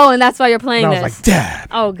Friday. Oh, and that's why you're playing And this. I was like, dab.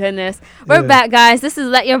 Oh, goodness. We're back, guys. This is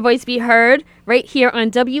Let Your Voice Be Heard right here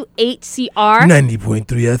on WHCR. 90.3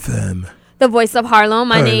 FM. The voice of Harlem.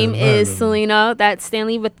 My Harlem, name is Harlem. Selena. That's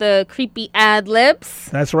Stanley with the creepy ad libs.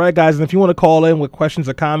 That's right, guys. And if you want to call in with questions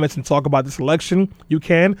or comments and talk about this election, you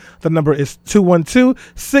can. The number is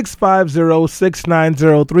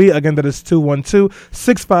 212-650-6903. Again, that is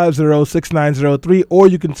 212-650-6903. Or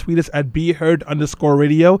you can tweet us at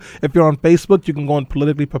BeHeard_radio. If you're on Facebook, you can go on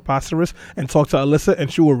Politically Preposterous and talk to Alyssa,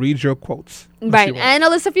 and she will read your quotes. Right. And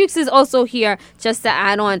Alyssa Fuchs is also here just to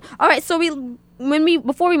add on. All right. So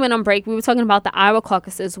before we went on break, we were talking about the Iowa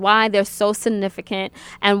caucuses, why they're so significant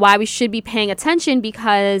and why we should be paying attention,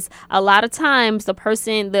 because a lot of times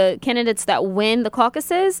the candidates that win the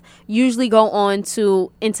caucuses usually go on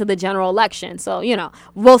into the general election. So,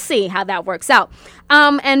 we'll see how that works out.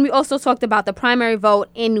 And we also talked about the primary vote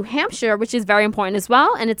in New Hampshire, which is very important as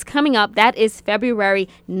well. And it's coming up. That is February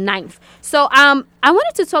 9th. So I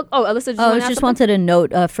wanted to talk. Oh, Alyssa, I just wanted to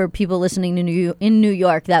note for people listening in New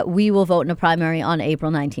York that we will vote in a primary primary on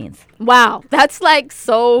April 19th. Wow, that's like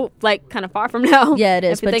so like kind of far from now. Yeah, it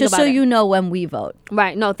is. if you But think just about so it. you know when we vote.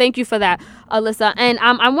 Right. No, thank you for that, Alyssa. And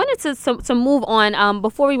I wanted to move on.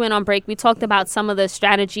 Before we went on break, we talked about some of the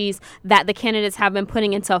strategies that the candidates have been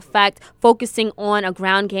putting into effect, focusing on a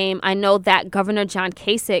ground game. I know that Governor John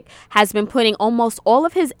Kasich has been putting almost all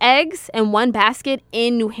of his eggs in one basket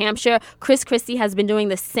in New Hampshire. Chris Christie has been doing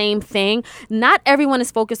the same thing. Not everyone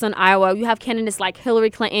is focused on Iowa. You have candidates like Hillary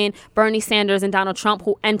Clinton, Bernie Sanders, and Donald Trump,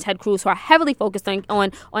 and Ted Cruz, who are heavily focused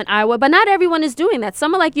on Iowa. But not everyone is doing that.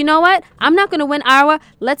 Some are like, you know what? I'm not going to win Iowa.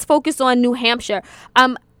 Let's focus on New Hampshire.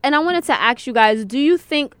 And I wanted to ask you guys, do you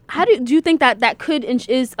think that could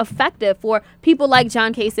is effective for people like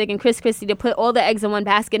John Kasich and Chris Christie to put all the eggs in one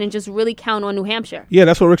basket and just really count on New Hampshire? Yeah,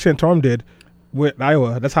 that's what Rick Santorum did with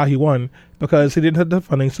Iowa. That's how he won, because he didn't have the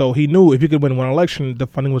funding. So he knew if he could win one election, the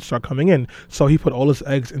funding would start coming in. So he put all his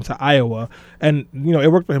eggs into Iowa, and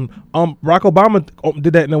it worked for him. Barack Obama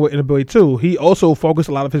did that in a way too. He also focused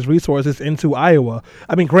a lot of his resources into Iowa.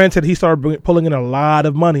 I mean, granted, he started pulling in a lot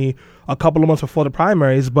of money a couple of months before the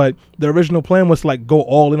primaries, but the original plan was like go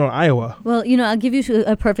all in on Iowa. Well, I'll give you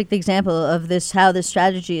a perfect example of this, how this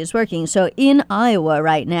strategy is working. So in Iowa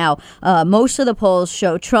right now, most of the polls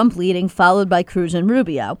show Trump leading, followed by Cruz and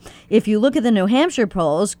Rubio. If you look at the New Hampshire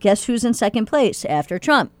polls, guess who's in second place after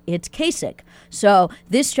Trump? It's Kasich. So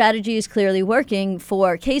this strategy is clearly working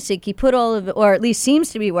for Kasich. He put all of, or at least seems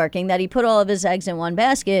to be working, that he put all of his eggs in one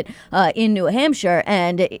basket in New Hampshire,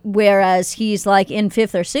 and whereas he's like in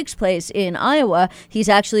 5th or 6th place in Iowa, he's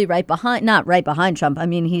actually not right behind Trump. I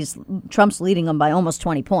mean, Trump's leading him by almost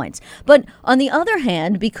 20 points. But on the other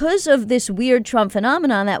hand, because of this weird Trump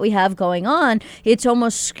phenomenon that we have going on, it's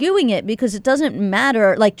almost skewing it, because it doesn't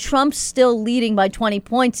matter. Like, Trump's still leading by 20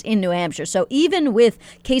 points in New Hampshire. So even with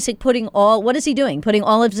Kasich putting what is he doing? Putting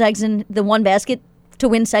all of his eggs in the one basket to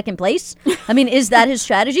win second place? I mean, is that his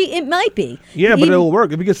strategy? It might be. Yeah, but it'll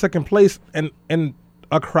work. If you get second place and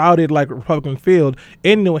a crowded like Republican field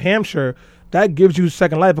in New Hampshire, that gives you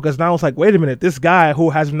second life, because now it's like, wait a minute, this guy who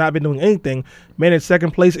has not been doing anything managed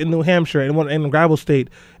second place in New Hampshire in gravel state,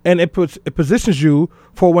 and it positions you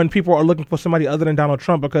for when people are looking for somebody other than Donald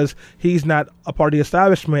Trump, because he's not a part of the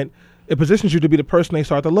establishment. It positions you to be the person they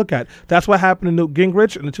start to look at. That's what happened to Newt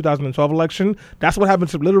Gingrich in the 2012 election. That's what happened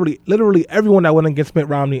to literally everyone that went against Mitt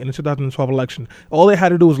Romney in the 2012 election. All they had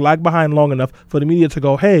to do was lag behind long enough for the media to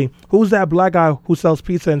go, hey, who's that black guy who sells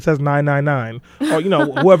pizza and says 999? Or,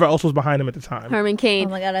 whoever else was behind him at the time. Herman Cain.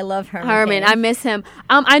 Oh, my God, I love Herman Cain. I miss him.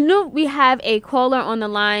 I know we have a caller on the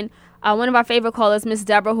line, one of our favorite callers, Miss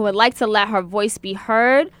Deborah, who would like to let her voice be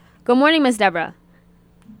heard. Good morning, Miss Deborah.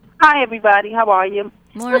 Hi, everybody. How are you?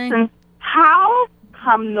 Morning. Listen, how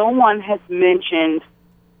come no one has made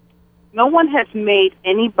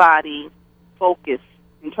anybody focus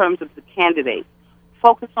in terms of the candidate,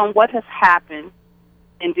 focus on what has happened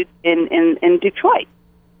in Detroit?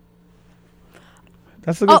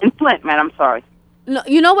 That's a good in Flint, man, I'm sorry. No,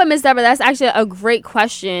 you know what, Ms. Deborah, that's actually a great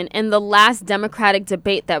question. In the last Democratic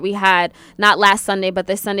debate that we had, not last Sunday, but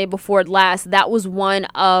the Sunday before last, that was one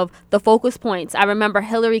of the focus points. I remember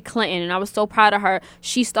Hillary Clinton, and I was so proud of her.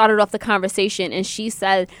 She started off the conversation, and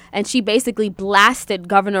she basically blasted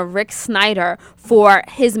Governor Rick Snyder for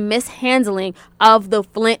his mishandling of the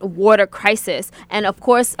Flint water crisis. And of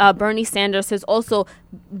course, Bernie Sanders has also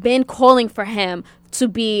been calling for him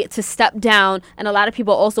to step down, and a lot of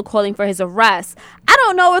people also calling for his arrest. I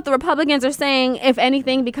don't know what the Republicans are saying, if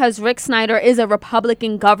anything, because Rick Snyder is a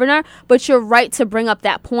Republican governor, but you're right to bring up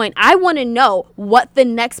that point. I want to know what the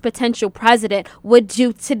next potential president would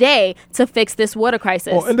do today to fix this water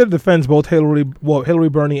crisis. Well, in their defense, both Hillary,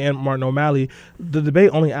 Bernie, and Martin O'Malley, the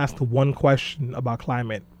debate only asked one question about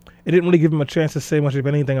climate. It didn't really give him a chance to say much of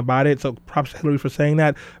anything about it, so props to Hillary for saying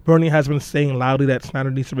that. Bernie has been saying loudly that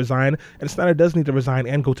Snyder needs to resign, and Snyder does need to resign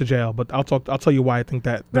and go to jail, but I'll tell you why I think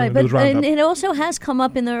that. Right, but it also has come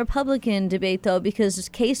up in the Republican debate, though, because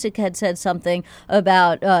Kasich had said something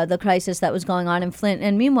about the crisis that was going on in Flint,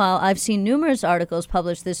 and meanwhile, I've seen numerous articles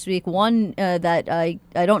published this week, one that I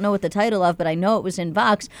don't know what the title of, but I know it was in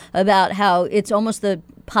Vox, about how it's almost the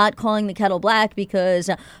pot calling the kettle black,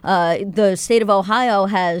 because the state of Ohio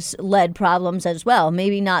has lead problems as well.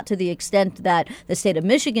 Maybe not to the extent that the state of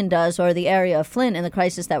Michigan does, or the area of Flint and the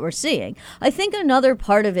crisis that we're seeing. I think another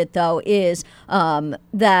part of it, though, is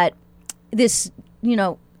that this,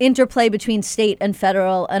 interplay between state and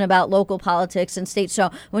federal, and about local politics and state. So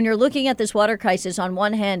when you're looking at this water crisis, on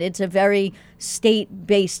one hand, it's a very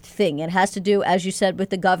state-based thing. It has to do, as you said,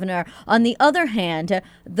 with the governor. On the other hand,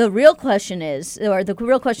 the real question is, or the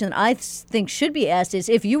real question that I think should be asked is,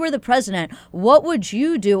 if you were the president, what would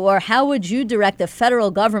you do, or how would you direct the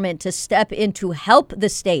federal government to step in to help the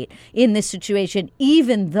state in this situation,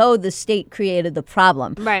 even though the state created the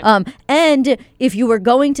problem? Right. And if you were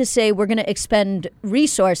going to say we're going to expend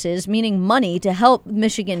resources, meaning money, to help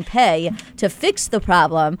Michigan pay to fix the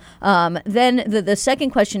problem, then the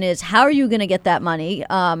second question is, how are you going to get that money?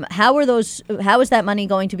 How is that money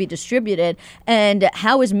going to be distributed? And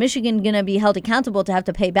how is Michigan going to be held accountable to have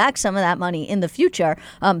to pay back some of that money in the future?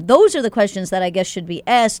 Those are the questions that I guess should be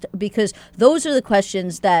asked, because those are the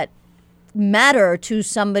questions that matter to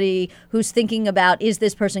somebody who's thinking about, is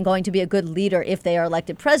this person going to be a good leader if they are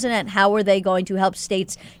elected president? How are they going to help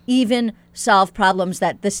states even solve problems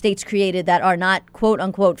that the states created that are not, quote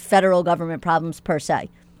unquote, federal government problems per se?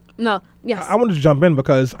 No, yes. I wanted to jump in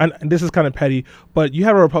because, and this is kind of petty, but you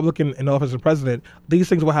have a Republican in office as president, these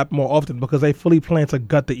things will happen more often because they fully plan to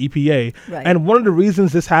gut the EPA. Right. And one of the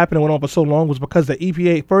reasons this happened and went on for so long was because the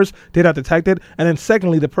EPA first did not detect it, and then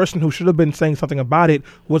secondly, the person who should have been saying something about it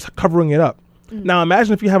was covering it up. Now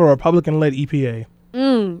imagine if you have a Republican-led EPA.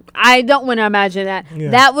 I don't want to imagine that.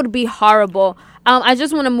 Yeah. That would be horrible. I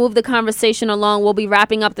just want to move the conversation along. We'll be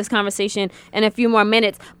wrapping up this conversation in a few more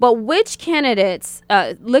minutes. But which candidates,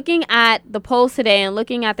 looking at the polls today and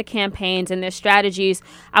looking at the campaigns and their strategies,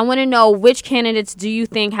 I want to know which candidates do you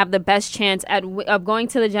think have the best chance of going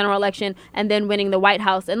to the general election and then winning the White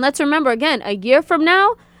House? And let's remember, again, a year from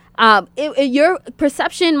now, your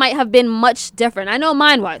perception might have been much different. I know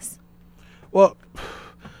mine was. Well,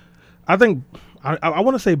 I think I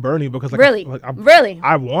want to say Bernie because Really?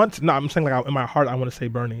 I'm saying in my heart I want to say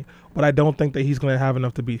Bernie, but I don't think that he's going to have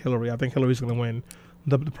enough to beat Hillary. I think Hillary's going to win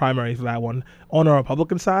the primary for that one. On the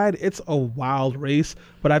Republican side, it's a wild race,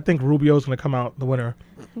 but I think Rubio's going to come out the winner.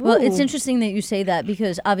 Well, it's interesting that you say that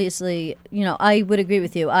because obviously, I would agree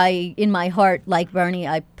with you. I, in my heart, like Bernie.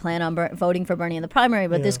 I plan on voting for Bernie in the primary,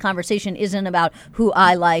 but this conversation isn't about who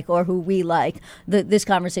I like or who we like. This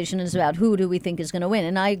conversation is about who do we think is going to win.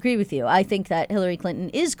 And I agree with you. I think that Hillary Clinton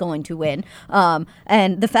is going to win.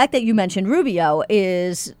 And the fact that you mentioned Rubio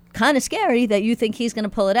is kind of scary that you think he's going to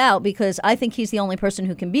pull it out, because I think he's the only person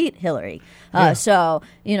who can beat Hillary. So,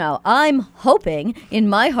 I'm hoping in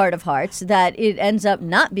my heart of hearts that it ends up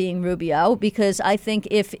not being Rubio, because I think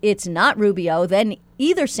if it's not Rubio, then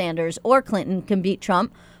either Sanders or Clinton can beat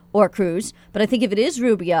Trump or Cruz. But I think if it is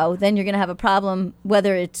Rubio, then you're going to have a problem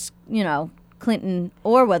whether it's, Clinton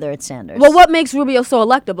or whether it's Sanders. Well, what makes Rubio so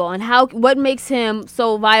electable, and what makes him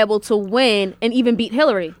so viable to win and even beat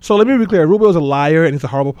Hillary? So let me be clear: Rubio's a liar and he's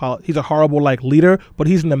a horrible leader, but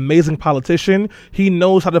he's an amazing politician. He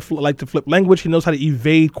knows how to flip language. He knows how to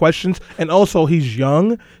evade questions, and also he's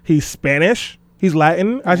young. He's Spanish. He's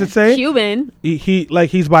Latin, I should say. Cuban.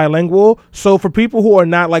 He's bilingual. So for people who are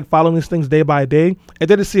not following these things day by day, if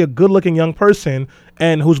they just see a good-looking young person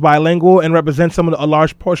and who's bilingual and represents a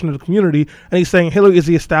large portion of the community, and he's saying Hillary is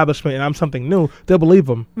the establishment and I'm something new, they'll believe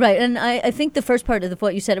him. Right, and I think the first part of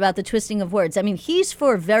what you said about the twisting of words, I mean, he's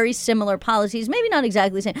for very similar policies, maybe not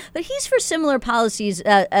exactly the same, but he's for similar policies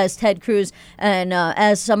as Ted Cruz and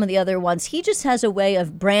as some of the other ones. He just has a way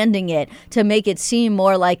of branding it to make it seem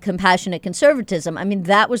more like compassionate conservatism. I mean,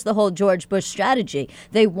 that was the whole George Bush strategy.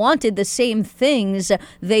 They wanted the same things,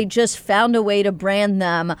 they just found a way to brand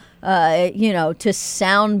them to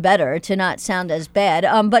sound better, to not sound as bad.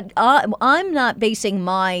 But I'm not basing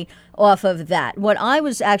my off of that. What I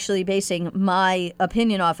was actually basing my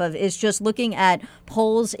opinion off of is just looking at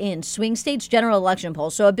polls in swing states, general election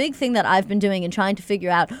polls. So a big thing that I've been doing in trying to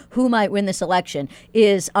figure out who might win this election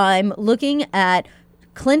is I'm looking at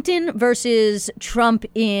Clinton versus Trump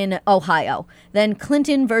in Ohio, then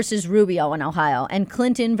Clinton versus Rubio in Ohio, and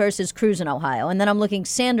Clinton versus Cruz in Ohio. And then I'm looking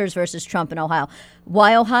Sanders versus Trump in Ohio.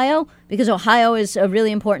 Why Ohio? Because Ohio is a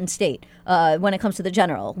really important state when it comes to the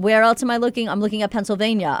general. Where else am I looking? I'm looking at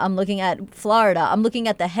Pennsylvania. I'm looking at Florida. I'm looking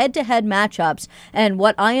at the head-to-head matchups. And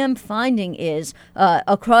what I am finding is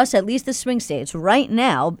across at least the swing states right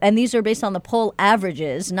now, and these are based on the poll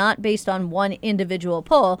averages, not based on one individual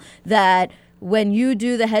poll, that when you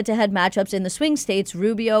do the head-to-head matchups in the swing states,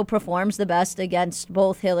 Rubio performs the best against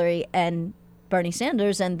both Hillary and Bernie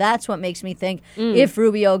Sanders, and that's what makes me think if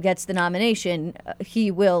Rubio gets the nomination,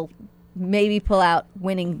 he will maybe pull out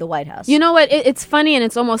winning the White House. You know what? It's funny and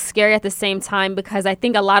it's almost scary at the same time because I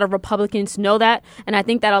think a lot of Republicans know that. And I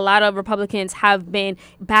think that a lot of Republicans have been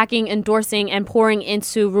backing, endorsing, and pouring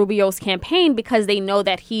into Rubio's campaign because they know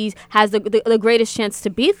that he has the greatest chance to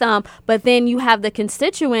beat them. But then you have the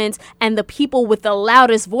constituents and the people with the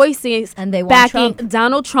loudest voices and they want backing Trump.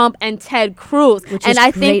 Donald Trump and Ted Cruz. Which and is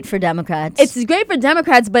I great think for Democrats. It's great for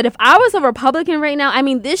Democrats. But if I was a Republican right now, I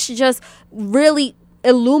mean, this just really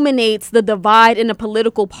illuminates the divide in a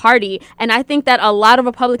political party. And I think that a lot of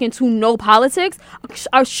Republicans who know politics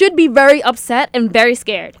should be very upset and very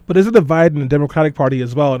scared. But there's a divide in the Democratic Party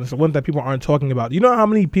as well, and it's the one that people aren't talking about. You know how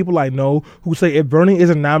many people I know who say if Bernie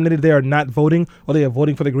isn't nominated, they are not voting, or they are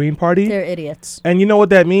voting for the Green Party? They're idiots. And you know what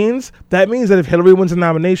that means? That means that if Hillary wins the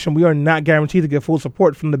nomination, we are not guaranteed to get full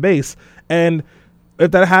support from the base. And if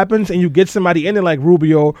that happens and you get somebody in there like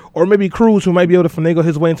Rubio or maybe Cruz who might be able to finagle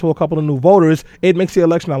his way into a couple of new voters, it makes the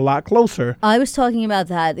election a lot closer. I was talking about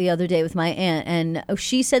that the other day with my aunt, and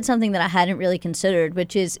she said something that I hadn't really considered,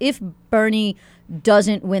 which is if Bernie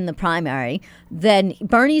doesn't win the primary, then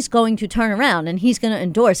Bernie's going to turn around and he's going to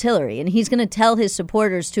endorse Hillary and he's going to tell his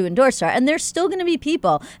supporters to endorse her. And there's still going to be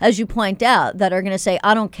people, as you point out, that are going to say,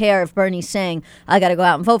 I don't care if Bernie's saying I got to go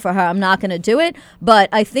out and vote for her. I'm not going to do it. But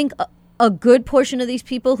I think a good portion of these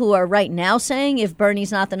people who are right now saying if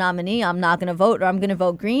Bernie's not the nominee, I'm not going to vote or I'm going to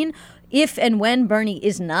vote Green. If and when Bernie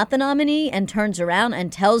is not the nominee and turns around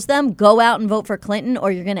and tells them go out and vote for Clinton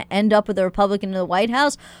or you're going to end up with a Republican in the White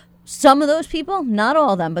House, some of those people, not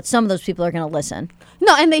all of them, but some of those people are going to listen.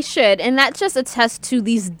 No, and they should. And that just attests to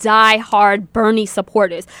these die-hard Bernie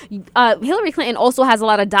supporters. Hillary Clinton also has a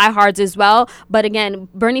lot of diehards as well. But again,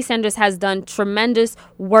 Bernie Sanders has done tremendous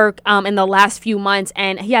work in the last few months,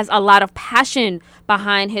 and he has a lot of passion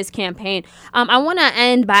behind his campaign. I want to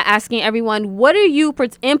end by asking everyone, what are you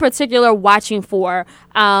in particular watching for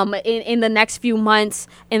in the next few months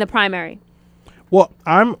in the primary? Well,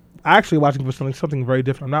 I'm actually watching for something very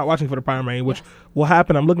different. I'm not watching for the primary, which will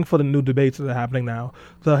happen. I'm looking for the new debates that are happening now.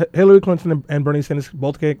 So Hillary Clinton and Bernie Sanders,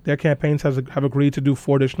 both their campaigns have agreed to do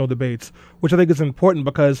 4 additional debates, which I think is important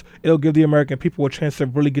because it'll give the American people a chance to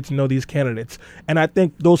really get to know these candidates. And I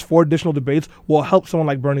think those 4 additional debates will help someone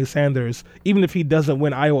like Bernie Sanders, even if he doesn't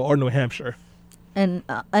win Iowa or New Hampshire. And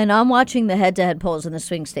I'm watching the head-to-head polls in the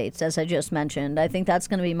swing states, as I just mentioned. I think that's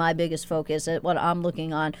going to be my biggest focus at what I'm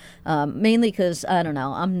looking on, mainly because, I don't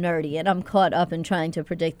know, I'm nerdy and I'm caught up in trying to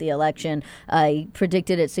predict the election. I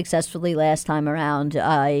predicted it successfully last time around.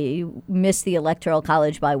 I missed the Electoral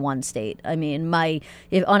College by 1 state. I mean,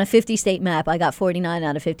 on a 50-state map, I got 49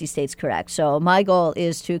 out of 50 states correct. So my goal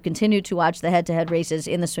is to continue to watch the head-to-head races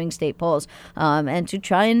in the swing state polls and to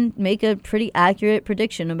try and make a pretty accurate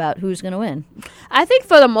prediction about who's going to win. I think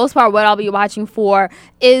for the most part, what I'll be watching for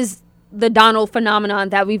is the Donald phenomenon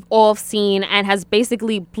that we've all seen and has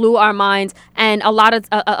basically blew our minds. And a lot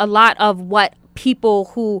of what people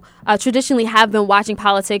who traditionally have been watching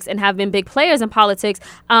politics and have been big players in politics,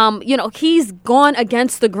 he's gone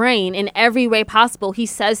against the grain in every way possible. He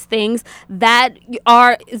says things that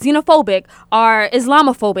are xenophobic, are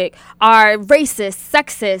Islamophobic, are racist,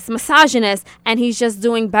 sexist, misogynist, and he's just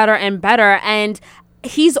doing better and better. And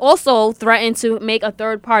he's also threatened to make a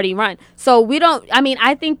third party run. So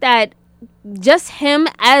I think that just him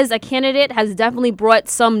as a candidate has definitely brought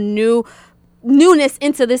some newness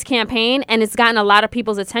into this campaign, and it's gotten a lot of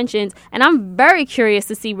people's attention, and I'm very curious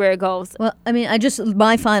to see where it goes. Well, I mean,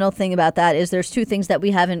 my final thing about that is there's 2 things that we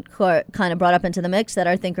haven't kind of brought up into the mix that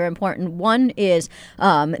I think are important. One is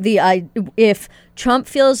if Trump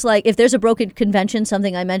feels like, if there's a broken convention,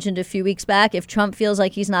 something I mentioned a few weeks back, if Trump feels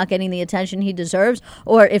like he's not getting the attention he deserves,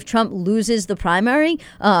 or if Trump loses the primary,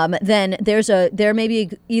 then there may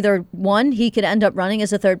be either one, he could end up running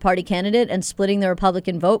as a third party candidate and splitting the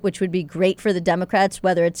Republican vote, which would be great for the Democrats,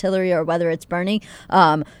 whether it's Hillary or whether it's Bernie.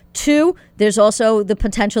 2, there's also the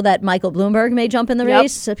potential that Michael Bloomberg may jump in the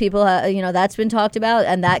race. So people, that's been talked about,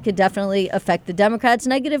 and that could definitely affect the Democrats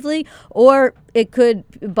negatively. Or it could,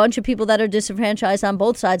 a bunch of people that are disenfranchised on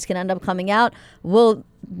both sides can end up coming out.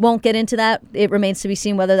 Won't get into that. It remains to be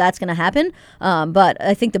seen whether that's going to happen. But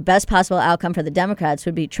I think the best possible outcome for the Democrats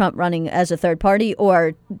would be Trump running as a third party,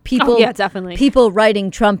 or people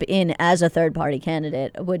writing Trump in as a third party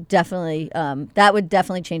candidate would definitely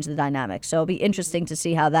change the dynamic. So it'll be interesting to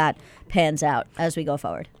see how that pans out as we go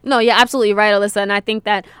forward. No, you're absolutely right, Alyssa. And I think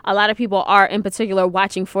that a lot of people are in particular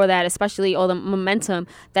watching for that, especially all the momentum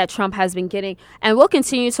that Trump has been getting. And we'll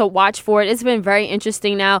continue to watch for it. It's been very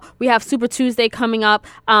interesting now. We have Super Tuesday coming up.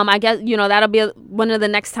 I guess, that'll be one of the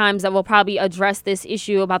next times that we'll probably address this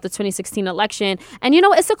issue about the 2016 election. And,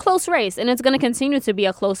 it's a close race, and it's going to continue to be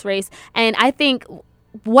a close race. And I think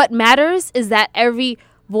what matters is that every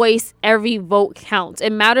voice, every vote counts.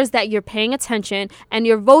 It matters that you're paying attention and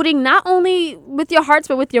you're voting not only with your hearts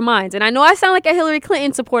but with your minds. And I know I sound like a Hillary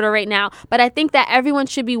Clinton supporter right now, but I think that everyone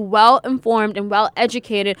should be well informed and well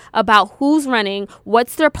educated about who's running,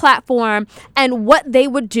 what's their platform, and what they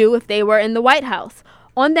would do if they were in the White House.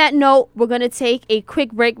 On that note, we're going to take a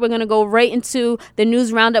quick break. We're going to go right into the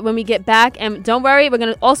news roundup when we get back. And don't worry, we're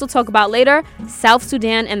going to also talk about later South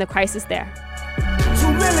Sudan and the crisis there.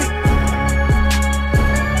 2 million.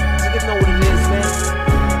 Niggas know what it is, man.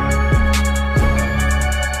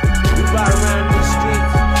 We ride around these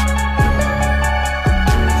streets,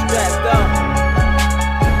 strapped up.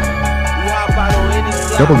 We hop out on any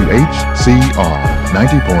side. WHCR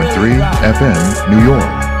 90.3 FM, New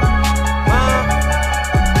York.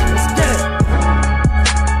 Let's get it.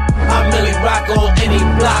 I'm Millie Rock on any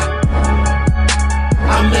block.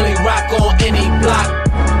 I'm Millie Rock on any block.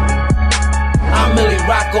 I'm Millie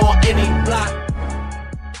Rock on any block.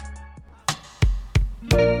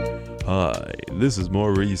 Hi, this is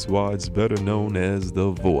Maurice Watts, better known as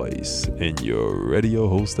The Voice, and your radio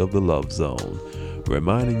host of The Love Zone,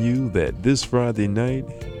 reminding you that this Friday night,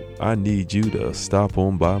 I need you to stop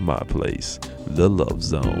on by my place, The Love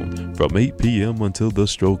Zone, from 8 p.m. until the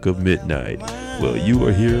stroke of midnight, where you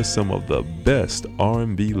will hear some of the best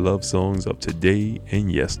R&B love songs of today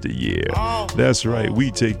and yesteryear. That's right,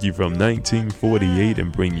 we take you from 1948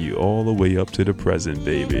 and bring you all the way up to the present,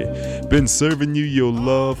 baby. Been serving you your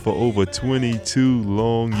love for over 22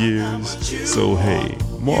 long years, so hey,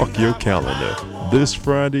 mark your calendar. This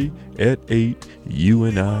Friday at 8, you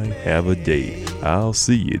and I have a date. I'll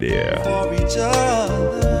see you there. For each other.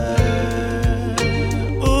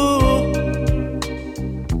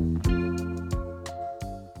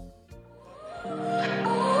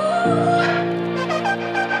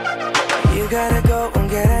 You gotta go and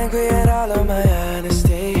get angry at all of my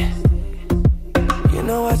honesty. You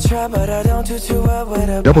know I try, but I don't do too well with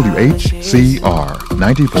a WHCR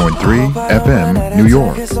 90.3 FM, New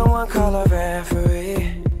York. Someone call a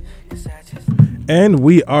referee. And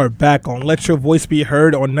we are back on Let Your Voice Be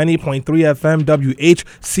Heard on 90.3 FM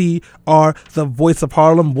WHCR, the voice of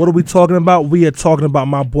Harlem. What are we talking about? We are talking about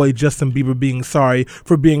my boy Justin Bieber being sorry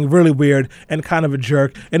for being really weird and kind of a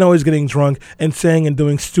jerk and always getting drunk and saying and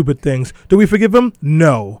doing stupid things. Do we forgive him?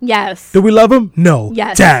 No. Yes. Do we love him? No.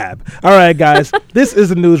 Yes. Dab. All right, guys. This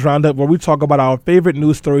is a news roundup where we talk about our favorite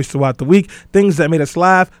news stories throughout the week, things that made us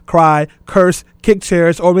laugh, cry, curse, kick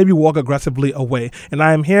chairs, or maybe walk aggressively away. And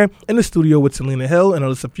I am here in the studio with Selena Hill and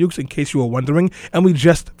Alyssa Fuchs, in case you were wondering. And we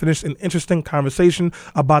just finished an interesting conversation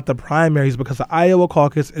about the primaries because the Iowa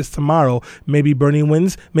caucus is tomorrow. Maybe Bernie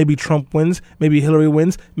wins, maybe Trump wins, maybe Hillary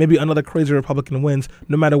wins, maybe another crazy Republican wins.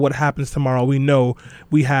 No matter what happens tomorrow, we know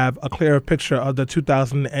we have a clearer picture of the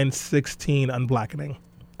 2016 unblackening.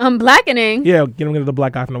 Unblackening? Yeah, getting rid of the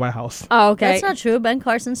black guy from the White House. Oh, okay. That's not true. Ben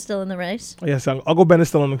Carson's still in the race. Yes, Uncle Ben is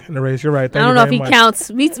still in the race. You're right. I don't know if he counts.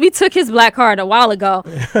 We took his black card a while ago.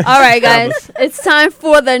 All right, guys. It's time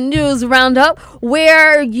for the news roundup,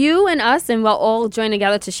 where you and us and we'll all join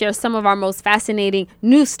together to share some of our most fascinating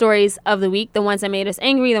news stories of the week. The ones that made us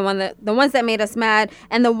angry, the ones that made us mad,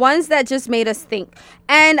 and the ones that just made us think.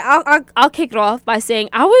 And I'll kick it off by saying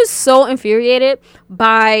I was so infuriated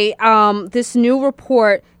by this new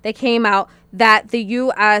report that came out that the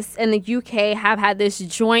U.S. and the U.K. have had this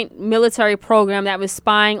joint military program that was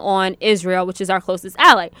spying on Israel, which is our closest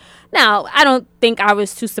ally. Now, I don't think I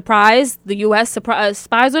was too surprised. The U.S.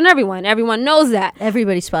 spies on everyone. Everyone knows that.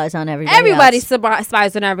 Everybody spies on everybody else. Everybody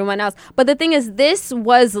spies on everyone else. But the thing is, this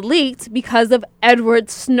was leaked because of Edward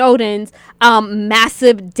Snowden's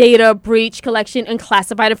massive data breach collection and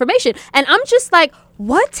classified information. And I'm just like,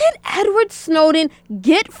 what did Edward Snowden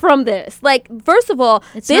get from this? Like, first of all,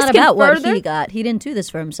 It's this not about what he got. He didn't do this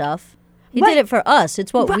for himself. He did it for us.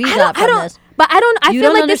 It's what we got from this. But I You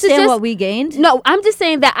feel don't like this is understand just what we gained? No, I'm just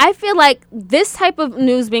saying that I feel like this type of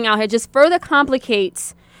news being out here just further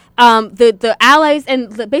complicates the allies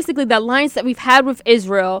and basically the alliance that we've had with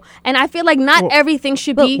Israel. And I feel like not everything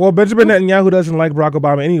should be. Well, Benjamin Netanyahu doesn't like Barack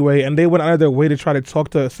Obama anyway, and they went out of their way to try to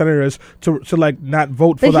talk to senators to like not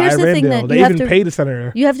vote for the Iran deal. They even paid the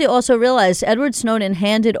senator. You have to also realize Edward Snowden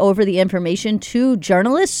handed over the information to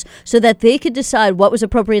journalists so that they could decide what was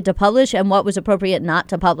appropriate to publish and what was appropriate not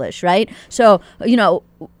to publish, right? So,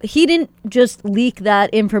 he didn't just leak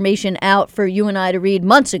that information out for you and I to read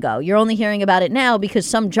months ago. You're only hearing about it now because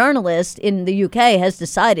some journalist in the UK has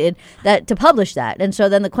decided that to publish that. And so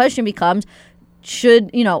then the question becomes,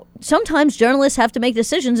 sometimes journalists have to make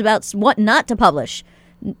decisions about what not to publish.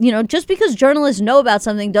 just because journalists know about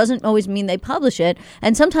something doesn't always mean they publish it.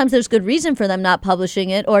 And sometimes there's good reason for them not publishing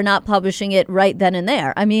it or not publishing it right then and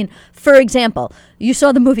there. I mean, for example, you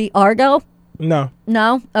saw the movie Argo? No.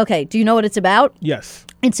 No? Okay. Do you know what it's about? Yes.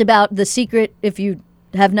 It's about the secret, if you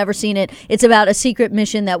have never seen it, it's about a secret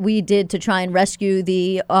mission that we did to try and rescue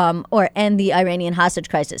the or end the Iranian hostage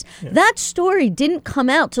crisis. Yeah. That story didn't come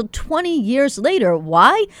out till 20 years later.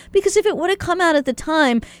 Why? Because if it would have come out at the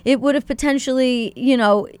time, it would have potentially,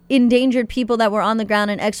 endangered people that were on the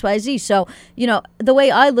ground in XYZ. So, the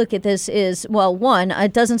way I look at this is, well, one,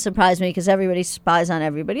 it doesn't surprise me because everybody spies on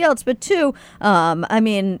everybody else. But two,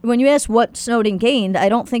 when you ask what Snowden gained, I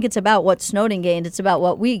don't think it's about what Snowden gained. It's about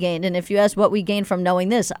what we gained. And if you ask what we gained from knowing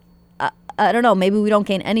this, I don't know, maybe we don't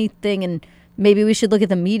gain anything, and maybe we should look at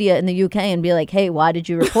the media in the UK and be like, hey, why did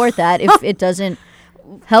you report that if it doesn't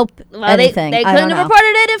help anything? They couldn't have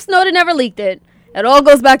reported it if Snowden never leaked it. It all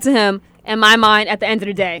goes back to him, in my mind, at the end of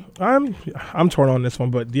the day. I'm torn on this one,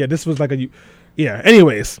 but yeah, this was like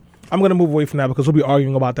anyways, I'm going to move away from that because we'll be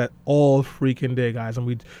arguing about that all freaking day, guys, and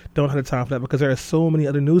we don't have the time for that because there are so many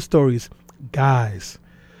other news stories. Guys,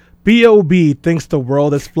 B.O.B. thinks the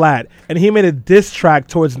world is flat, and he made a diss track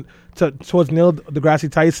towards Neil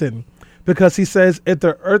deGrasse Tyson because he says if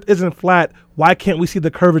the earth isn't flat, why can't we see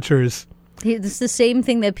the curvatures? It's the same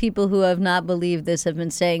thing that people who have not believed this have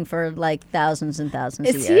been saying for like thousands and thousands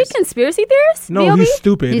of years. Is he a conspiracy theorist? No, B.O.B.? he's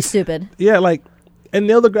stupid. He's stupid. Yeah, and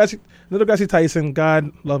Neil deGrasse Tyson,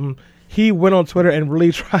 God love him, he went on Twitter and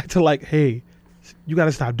really tried to hey, you got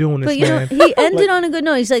to stop doing this, but man. He ended on a good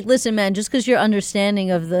note. He's like, listen, man, just because your understanding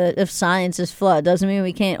of science is flawed doesn't mean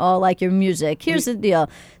we can't all like your music. Here's the deal.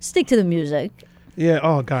 Stick to the music. Yeah,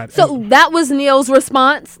 oh, God. So that was Neil's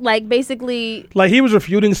response? Basically... he was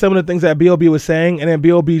refuting some of the things that B.O.B. was saying, and then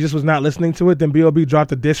B.O.B. just was not listening to it. Then B.O.B.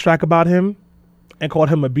 dropped a diss track about him and called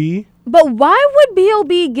him a B. But why would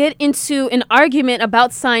B.O.B. get into an argument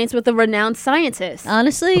about science with a renowned scientist?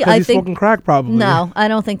 Honestly, because he's smoking crack, probably. No, I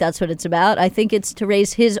don't think that's what it's about. I think it's to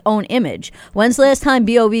raise his own image. When's the last time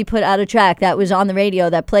B.O.B. put out a track that was on the radio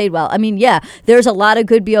that played well? I mean, yeah, there's a lot of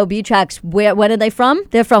good B.O.B. tracks. When are they from?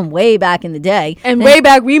 They're from way back in the day. And way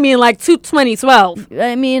back, we mean 2012.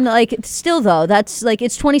 I mean, still though, that's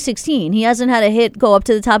it's 2016. He hasn't had a hit go up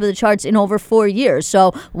to the top of the charts in over 4 years.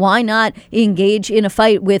 So why not engage in a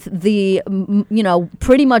fight with the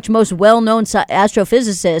pretty much most well-known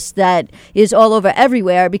astrophysicist that is all over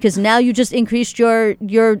everywhere, because now you just increased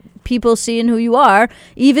your people seeing who you are,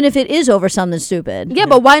 even if it is over something stupid. Yeah,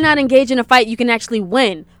 but why not engage in a fight you can actually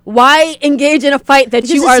win? Why engage in a fight that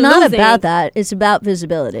you are losing? It's not about that. It's about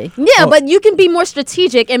visibility. Yeah, but you can be more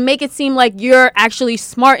strategic and make it seem like you're actually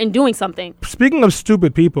smart in doing something. Speaking of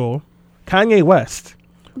stupid people, Kanye West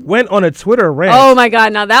went on a Twitter rant. Oh my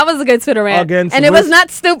God! Now that was a good Twitter rant, and it was not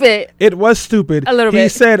stupid. It was stupid. A little bit. He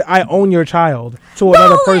said, "I own your child" to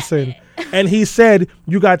another person, and he said,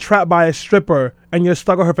 "You got trapped by a stripper, and you're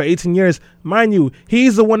stuck with her for 18 years." Mind you,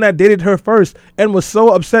 he's the one that dated her first, and was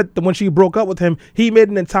so upset that when she broke up with him, he made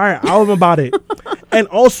an entire album about it. And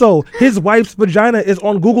also, his wife's vagina is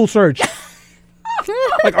on Google search.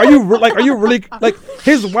 Are you really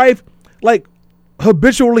his wife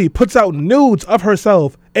habitually puts out nudes of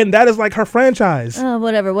herself, and that is her franchise.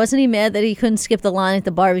 Whatever. Wasn't he mad that he couldn't skip the line at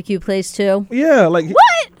the barbecue place too? Yeah, what?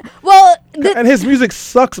 Well, and his music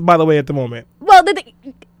sucks, by the way, at the moment. Well,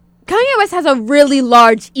 Kanye West has a really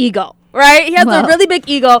large ego, right? He has a really big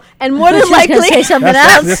ego, and more than likely, say something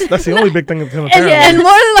else. That's the only big thing of him. And more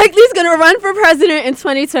than likely, he's going to run for president in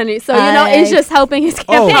 2020. So it's just helping his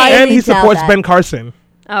campaign. Oh, and he supports Ben Carson.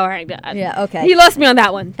 All right, yeah, okay. He lost me on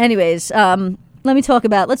that one. Anyways, let's talk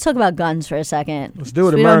about guns for a second. Let's do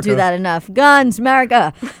it, America. We don't do that enough. Guns,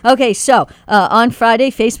 America. Okay, so on Friday,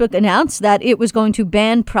 Facebook announced that it was going to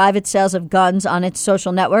ban private sales of guns on its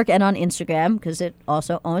social network and on Instagram, because it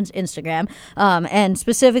also owns Instagram. And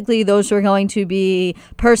specifically, those were going to be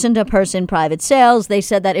person-to-person private sales. They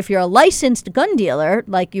said that if you're a licensed gun dealer,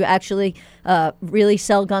 like you actually really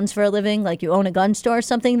sell guns for a living, like you own a gun store or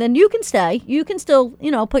something, then you can stay. You can still,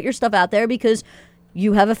 put your stuff out there because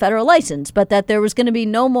you have a federal license, but that there was going to be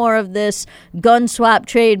no more of this gun swap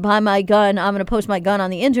trade, buy my gun, I'm going to post my gun on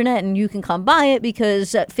the internet and you can come buy it,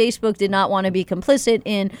 because Facebook did not want to be complicit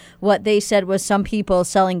in what they said was some people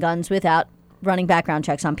selling guns without running background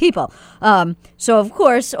checks on people. So, of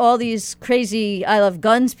course, all these crazy I love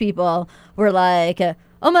guns people were like,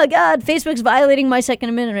 oh my God, Facebook's violating my Second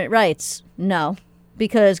Amendment rights. No,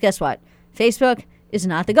 because guess what? Facebook is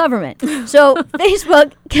not the government. So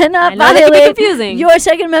Facebook cannot violate your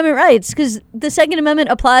Second Amendment rights, because the Second Amendment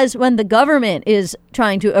applies when the government is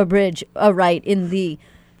trying to abridge a right in the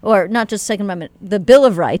or not just Second Amendment, the Bill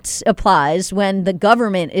of Rights applies when the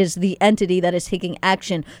government is the entity that is taking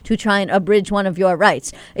action to try and abridge one of your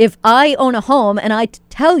rights. If I own a home and I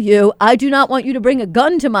tell you I do not want you to bring a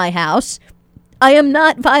gun to my house, I am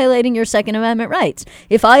not violating your Second Amendment rights.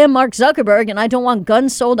 If I am Mark Zuckerberg and I don't want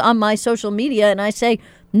guns sold on my social media and I say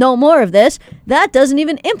no more of this, that doesn't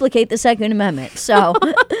even implicate the Second Amendment. So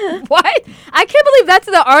what? I can't believe that's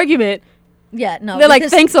the argument. Yeah, no. They're like,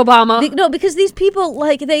 thanks, Obama. No, because these people,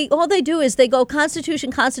 like, all they do is they go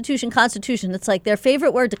Constitution, Constitution, Constitution. It's like their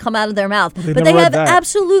favorite word to come out of their mouth. But they have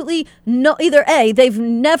absolutely no, either A, they've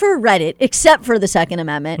never read it except for the Second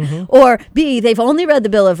Amendment, or B, they've only read the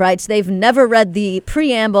Bill of Rights. They've never read the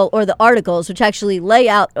preamble or the articles, which actually lay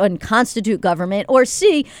out and constitute government, or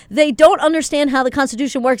C, they don't understand how the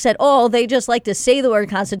Constitution works at all. They just like to say the word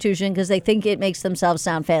Constitution because they think it makes themselves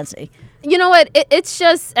sound fancy. You know what? It's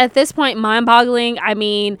just, at this point, mind-boggling. I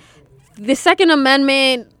mean, the Second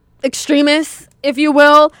Amendment extremists, if you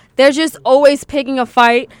will, they're just always picking a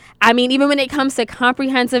fight. I mean, even when it comes to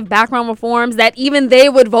comprehensive background reforms that even they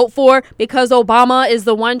would vote for because Obama is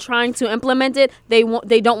the one trying to implement it, they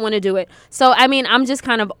don't want to do it. So, I mean, I'm just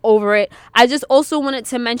kind of over it. I just also wanted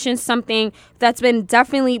to mention something that's been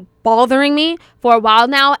definitely bothering me for a while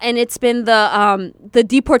now, and it's been the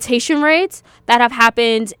deportation rates that have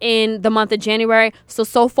happened in the month of January.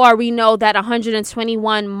 So far we know that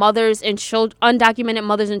 121 mothers and children, undocumented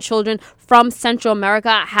mothers and children from Central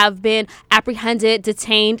America have been apprehended,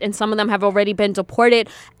 detained, and some of them have already been deported.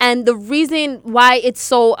 And the reason why it's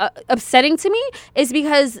so upsetting to me is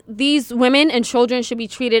because these women and children should be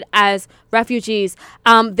treated as refugees.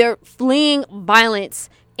 They're fleeing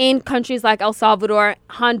violence in countries like El Salvador,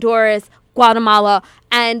 Honduras, Guatemala,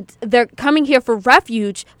 and they're coming here for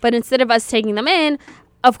refuge. But instead of us taking them in,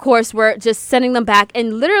 of course, we're just sending them back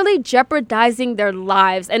and literally jeopardizing their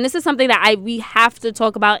lives. And this is something that we have to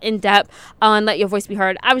talk about in depth on Let Your Voice Be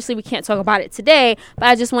Heard. Obviously, we can't talk about it today, but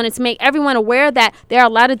I just wanted to make everyone aware that there are a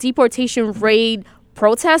lot of deportation raid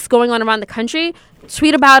protests going on around the country.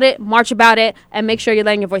 Tweet about it, march about it, and make sure you're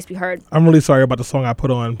letting your voice be heard. I'm really sorry about the song I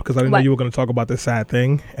put on because I didn't know you were going to talk about this sad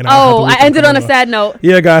thing. And I ended on a sad note.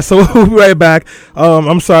 Yeah, guys, so we'll be right back.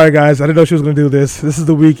 I'm sorry, guys. I didn't know she was going to do this. This is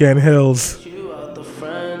The Weeknd, Hills.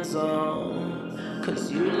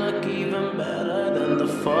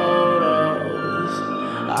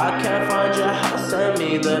 I can't find your house, send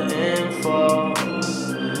me the info.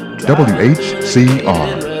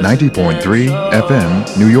 WHCR 90.3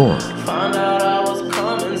 FM, New York. Found out I was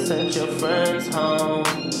coming, sent your friends home.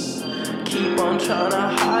 Keep on trying to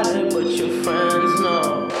hide it, but your friends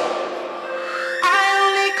know. I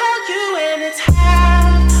only called you when it's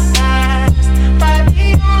half-past, but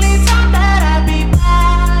the only time that I be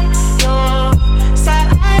by your side.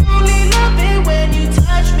 I only love it when you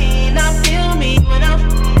touch me, now feel me when I'm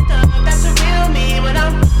f***ed up. That's a real me when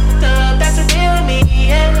I'm f***ed up. That's a real me,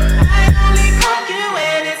 yeah. I only call you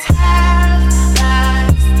when it's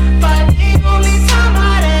half-past, but the only time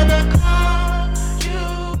I'd ever call you.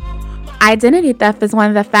 Identity theft is one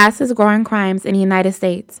of the fastest growing crimes in the United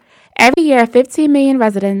States. Every year, 15 million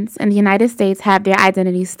residents in the United States have their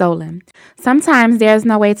identities stolen. Sometimes there is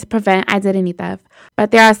no way to prevent identity theft,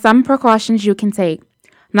 but there are some precautions you can take.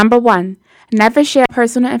 Number 1, never share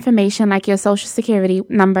personal information like your social security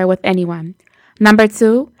number with anyone. Number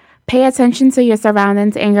 2, pay attention to your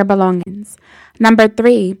surroundings and your belongings. Number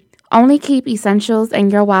 3, only keep essentials in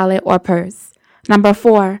your wallet or purse. Number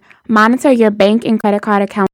 4, monitor your bank and credit card accounts